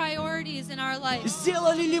is the priorities in our life?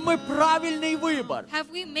 Сделали ли мы правильный выбор?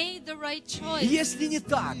 Have we made the right choice? Если не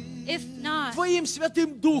так, If not, Твоим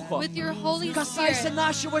Святым Духом with your Holy касайся Spirit,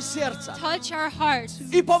 нашего сердца touch our hearts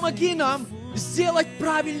и помоги нам сделать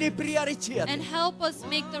правильный приоритет. and help us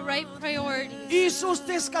make the right priorities. Иисус,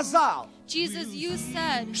 Ты сказал, Jesus, you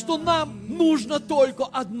said что нам нужно только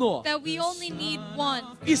одно that we only need one,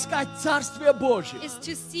 – искать Царствие Божье. is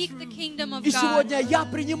to seek the kingdom of И God. сегодня я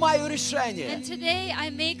принимаю And решение today I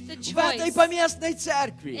make the в этой choice поместной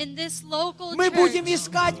церкви. in this local Мы будем church.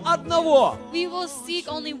 искать одного We will seek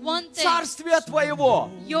only one – thing, Царствие Твоего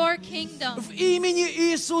your kingdom, в имени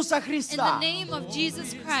Иисуса in the Христа. name of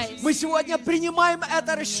Jesus Christ. Мы сегодня принимаем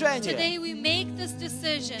это решение, Today we make this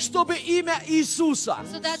decision чтобы имя Иисуса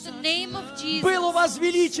so that the name of Jesus было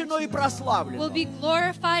возвеличено и will прославлено. be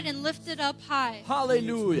glorified and lifted up high.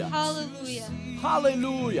 Аллилуйя! Hallelujah.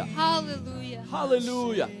 Аллилуйя! Hallelujah.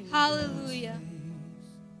 Аллилуйя! Hallelujah.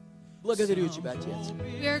 Благодарю Тебя, Отец.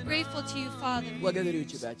 We are grateful to you, Father. Благодарю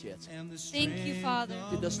Тебя, Отец. Thank you, Father.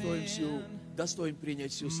 Ты достоин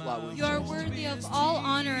принять всю славу и You are честь. worthy of all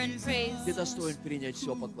honor and praise. Ты достоин принять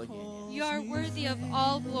все поклонение. You are worthy of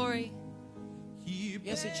all glory.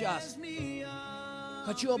 Я сейчас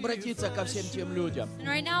хочу обратиться ко всем тем людям, And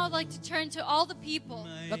right now I'd like to turn to all the people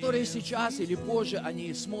которые сейчас или позже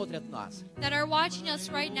они смотрят нас. that are watching us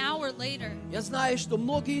right now or later. Я знаю, что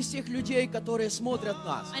многие из тех людей, которые смотрят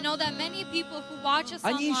нас, I know that many people who watch us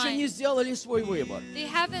они еще не online, сделали свой выбор. they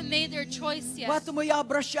haven't made their choice yet. Поэтому я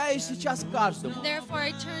обращаюсь сейчас к каждому. And therefore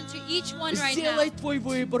I turn to each one right Сделай now. твой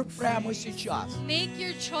выбор прямо сейчас. Make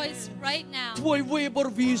your choice right now. Твой выбор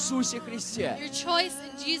в Иисусе Христе. Your choice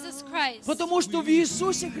in Jesus Christ. Потому что в Иисусе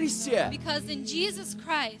Иисусе Христе Because in Jesus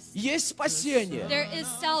Christ, есть спасение. there is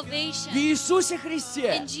В salvation. Иисусе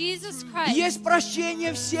Христе In Jesus Christ, есть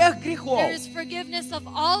прощение всех грехов. there is forgiveness of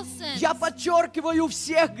all sins. Я подчеркиваю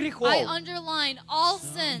всех грехов. I underline all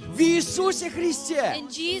sins. В Иисусе Христе In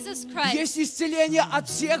Jesus Christ, есть исцеление от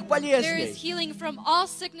всех there is болезней. healing from all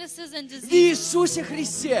sicknesses and В diseases. Иисусе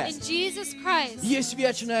Христе In Jesus Christ, есть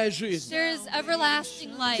вечная жизнь. there is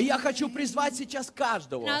everlasting life. И я хочу призвать сейчас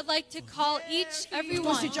каждого, And I'd like to call each, кто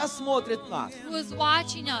everyone сейчас смотрит нас. who is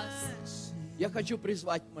watching us, Я хочу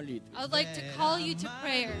призвать молитву. I would like to call you to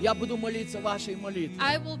prayer. Я буду молиться вашей молитвой.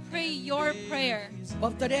 I will pray your prayer.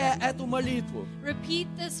 Повторяя эту молитву Repeat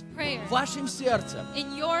this prayer в вашем сердце,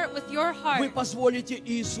 with your вы heart, позволите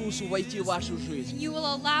Иисусу войти в вашу жизнь. and you will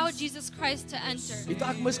allow Jesus Christ to enter.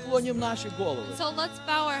 Итак, мы склоним наши головы, So let's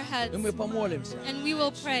bow our heads и мы помолимся. and we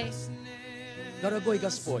will pray. Дорогой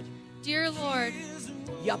Господь, Dear Lord,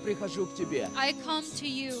 я прихожу к Тебе I come to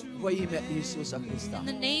you во имя Иисуса Христа. in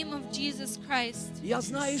the name of Jesus Christ. Я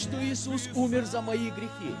знаю, что Иисус умер за мои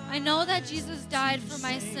грехи. I know that Jesus died for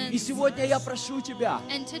my И sins. сегодня я прошу Тебя,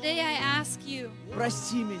 And today I ask you,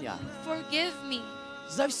 прости меня. forgive me.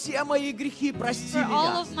 За все мои грехи прости For all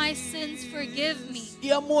меня. of my sins, forgive me.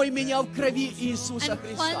 И омой меня в крови Иисуса And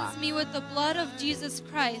Христа. cleanse me with the blood of Jesus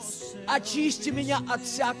Christ. Очисти меня от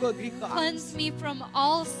всякого греха. Cleanse me from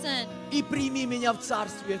all sin. И прими меня в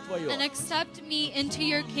Царствие And Твое. accept me into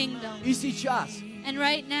your kingdom. И сейчас, And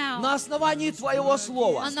right now, на основании Твоего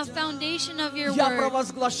Слова, on the foundation of your я word,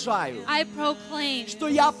 провозглашаю, I proclaim что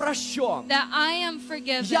я прощен, that I am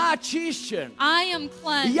forgiven. я очищен, I am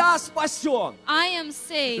cleansed. я спасен. I am В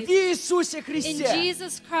saved. Иисусе In Христе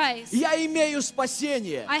Jesus Christ, я имею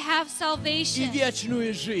спасение I have и salvation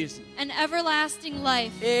вечную жизнь. and everlasting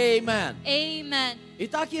life. Amen. Amen.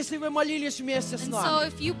 Итак, если вы молились вместе с And so нами,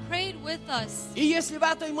 if you prayed with us, и если в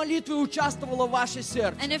этой молитве участвовало ваше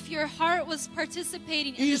сердце, and if your heart was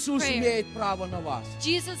participating in this Иисус prayer, имеет право на вас.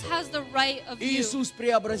 Jesus has the right of you. Иисус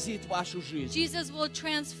преобразит вашу жизнь. Jesus will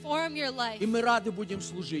transform your life, И мы рады будем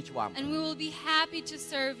служить вам. and we will be happy to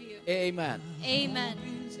serve you. Amen. Amen.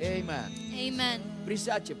 Amen. Amen.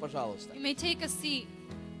 Присядьте, пожалуйста. You may take a seat.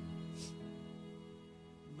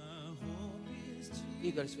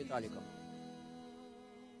 Игорь с Виталиком.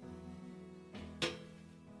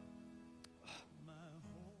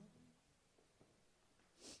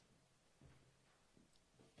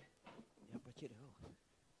 Я потерял.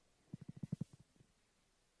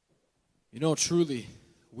 You know, truly,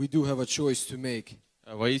 we do have a choice to make,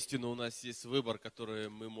 Воистину у нас есть выбор, который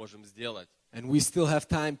мы можем сделать, and we still have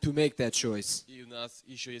time to make that choice. и у нас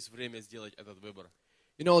еще есть время сделать этот выбор.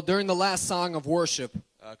 You know, during the last song of worship,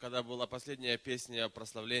 Когда была последняя песня о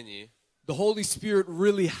прославлении, the Holy Spirit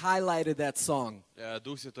really highlighted that song.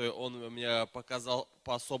 Дух Святой, Он мне показал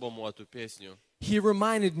по-особому эту песню. He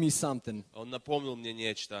reminded me something. Он напомнил мне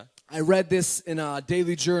нечто. I read this in a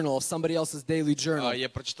daily journal, somebody else's daily journal. Я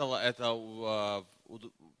прочитала это в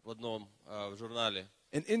одном журнале.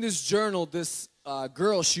 And in this journal, this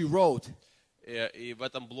girl, she wrote, И в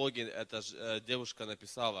этом блоге эта девушка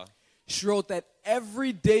написала, she wrote that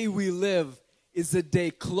every day we live is a day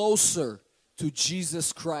closer to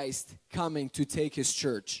Jesus Christ coming to take his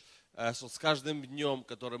church. что с каждым днем,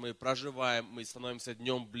 который мы проживаем, мы становимся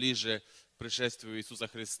днем ближе к пришествию Иисуса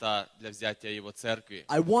Христа для взятия Его церкви.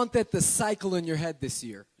 I want that to cycle in your head this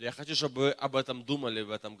year. Я хочу, чтобы вы об этом думали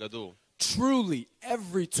в этом году. Truly,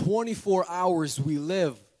 every 24 hours we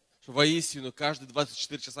live, Воистину, каждые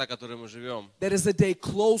 24 часа, которые мы живем, that is a day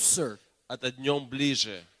closer это днем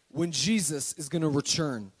ближе, when Jesus is going to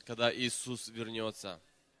return. когда Иисус вернется.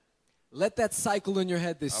 Let that cycle in your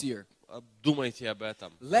head this year. Думайте об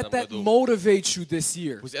этом в Let этом that году. motivate you this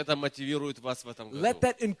year. Пусть это мотивирует вас в этом году. Let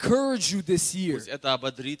that encourage you this year. Пусть это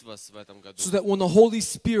ободрит вас в этом году. So that when the Holy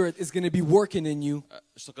Spirit is going to be working in you,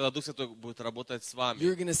 Что когда Дух Святой будет работать с вами,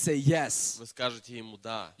 you're going to say yes. вы скажете Ему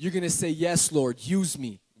 «Да». You're going to say, yes, Lord, use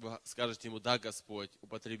me. Вы скажете Ему «Да, Господь,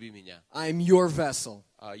 употреби меня. I'm your vessel.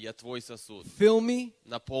 Я Твой сосуд. Fill me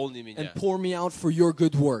Наполни меня and pour me out for your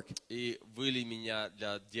good work. и вылей меня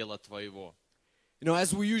для дела Твоего». You know,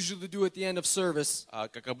 as we usually do at the end of service,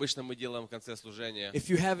 Как обычно мы делаем в конце служения, if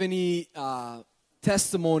you have any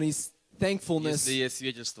testimonies, thankfulness, если есть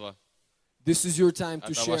свидетельство, this is your time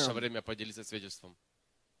to это share ваше them. время поделиться свидетельством.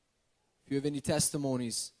 If you have any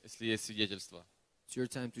testimonies, Если есть свидетельство, it's your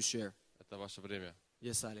time to share. это ваше время.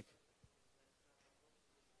 Yes, Alec.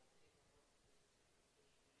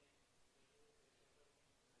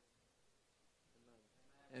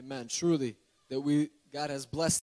 Amen. Truly, that God has blessed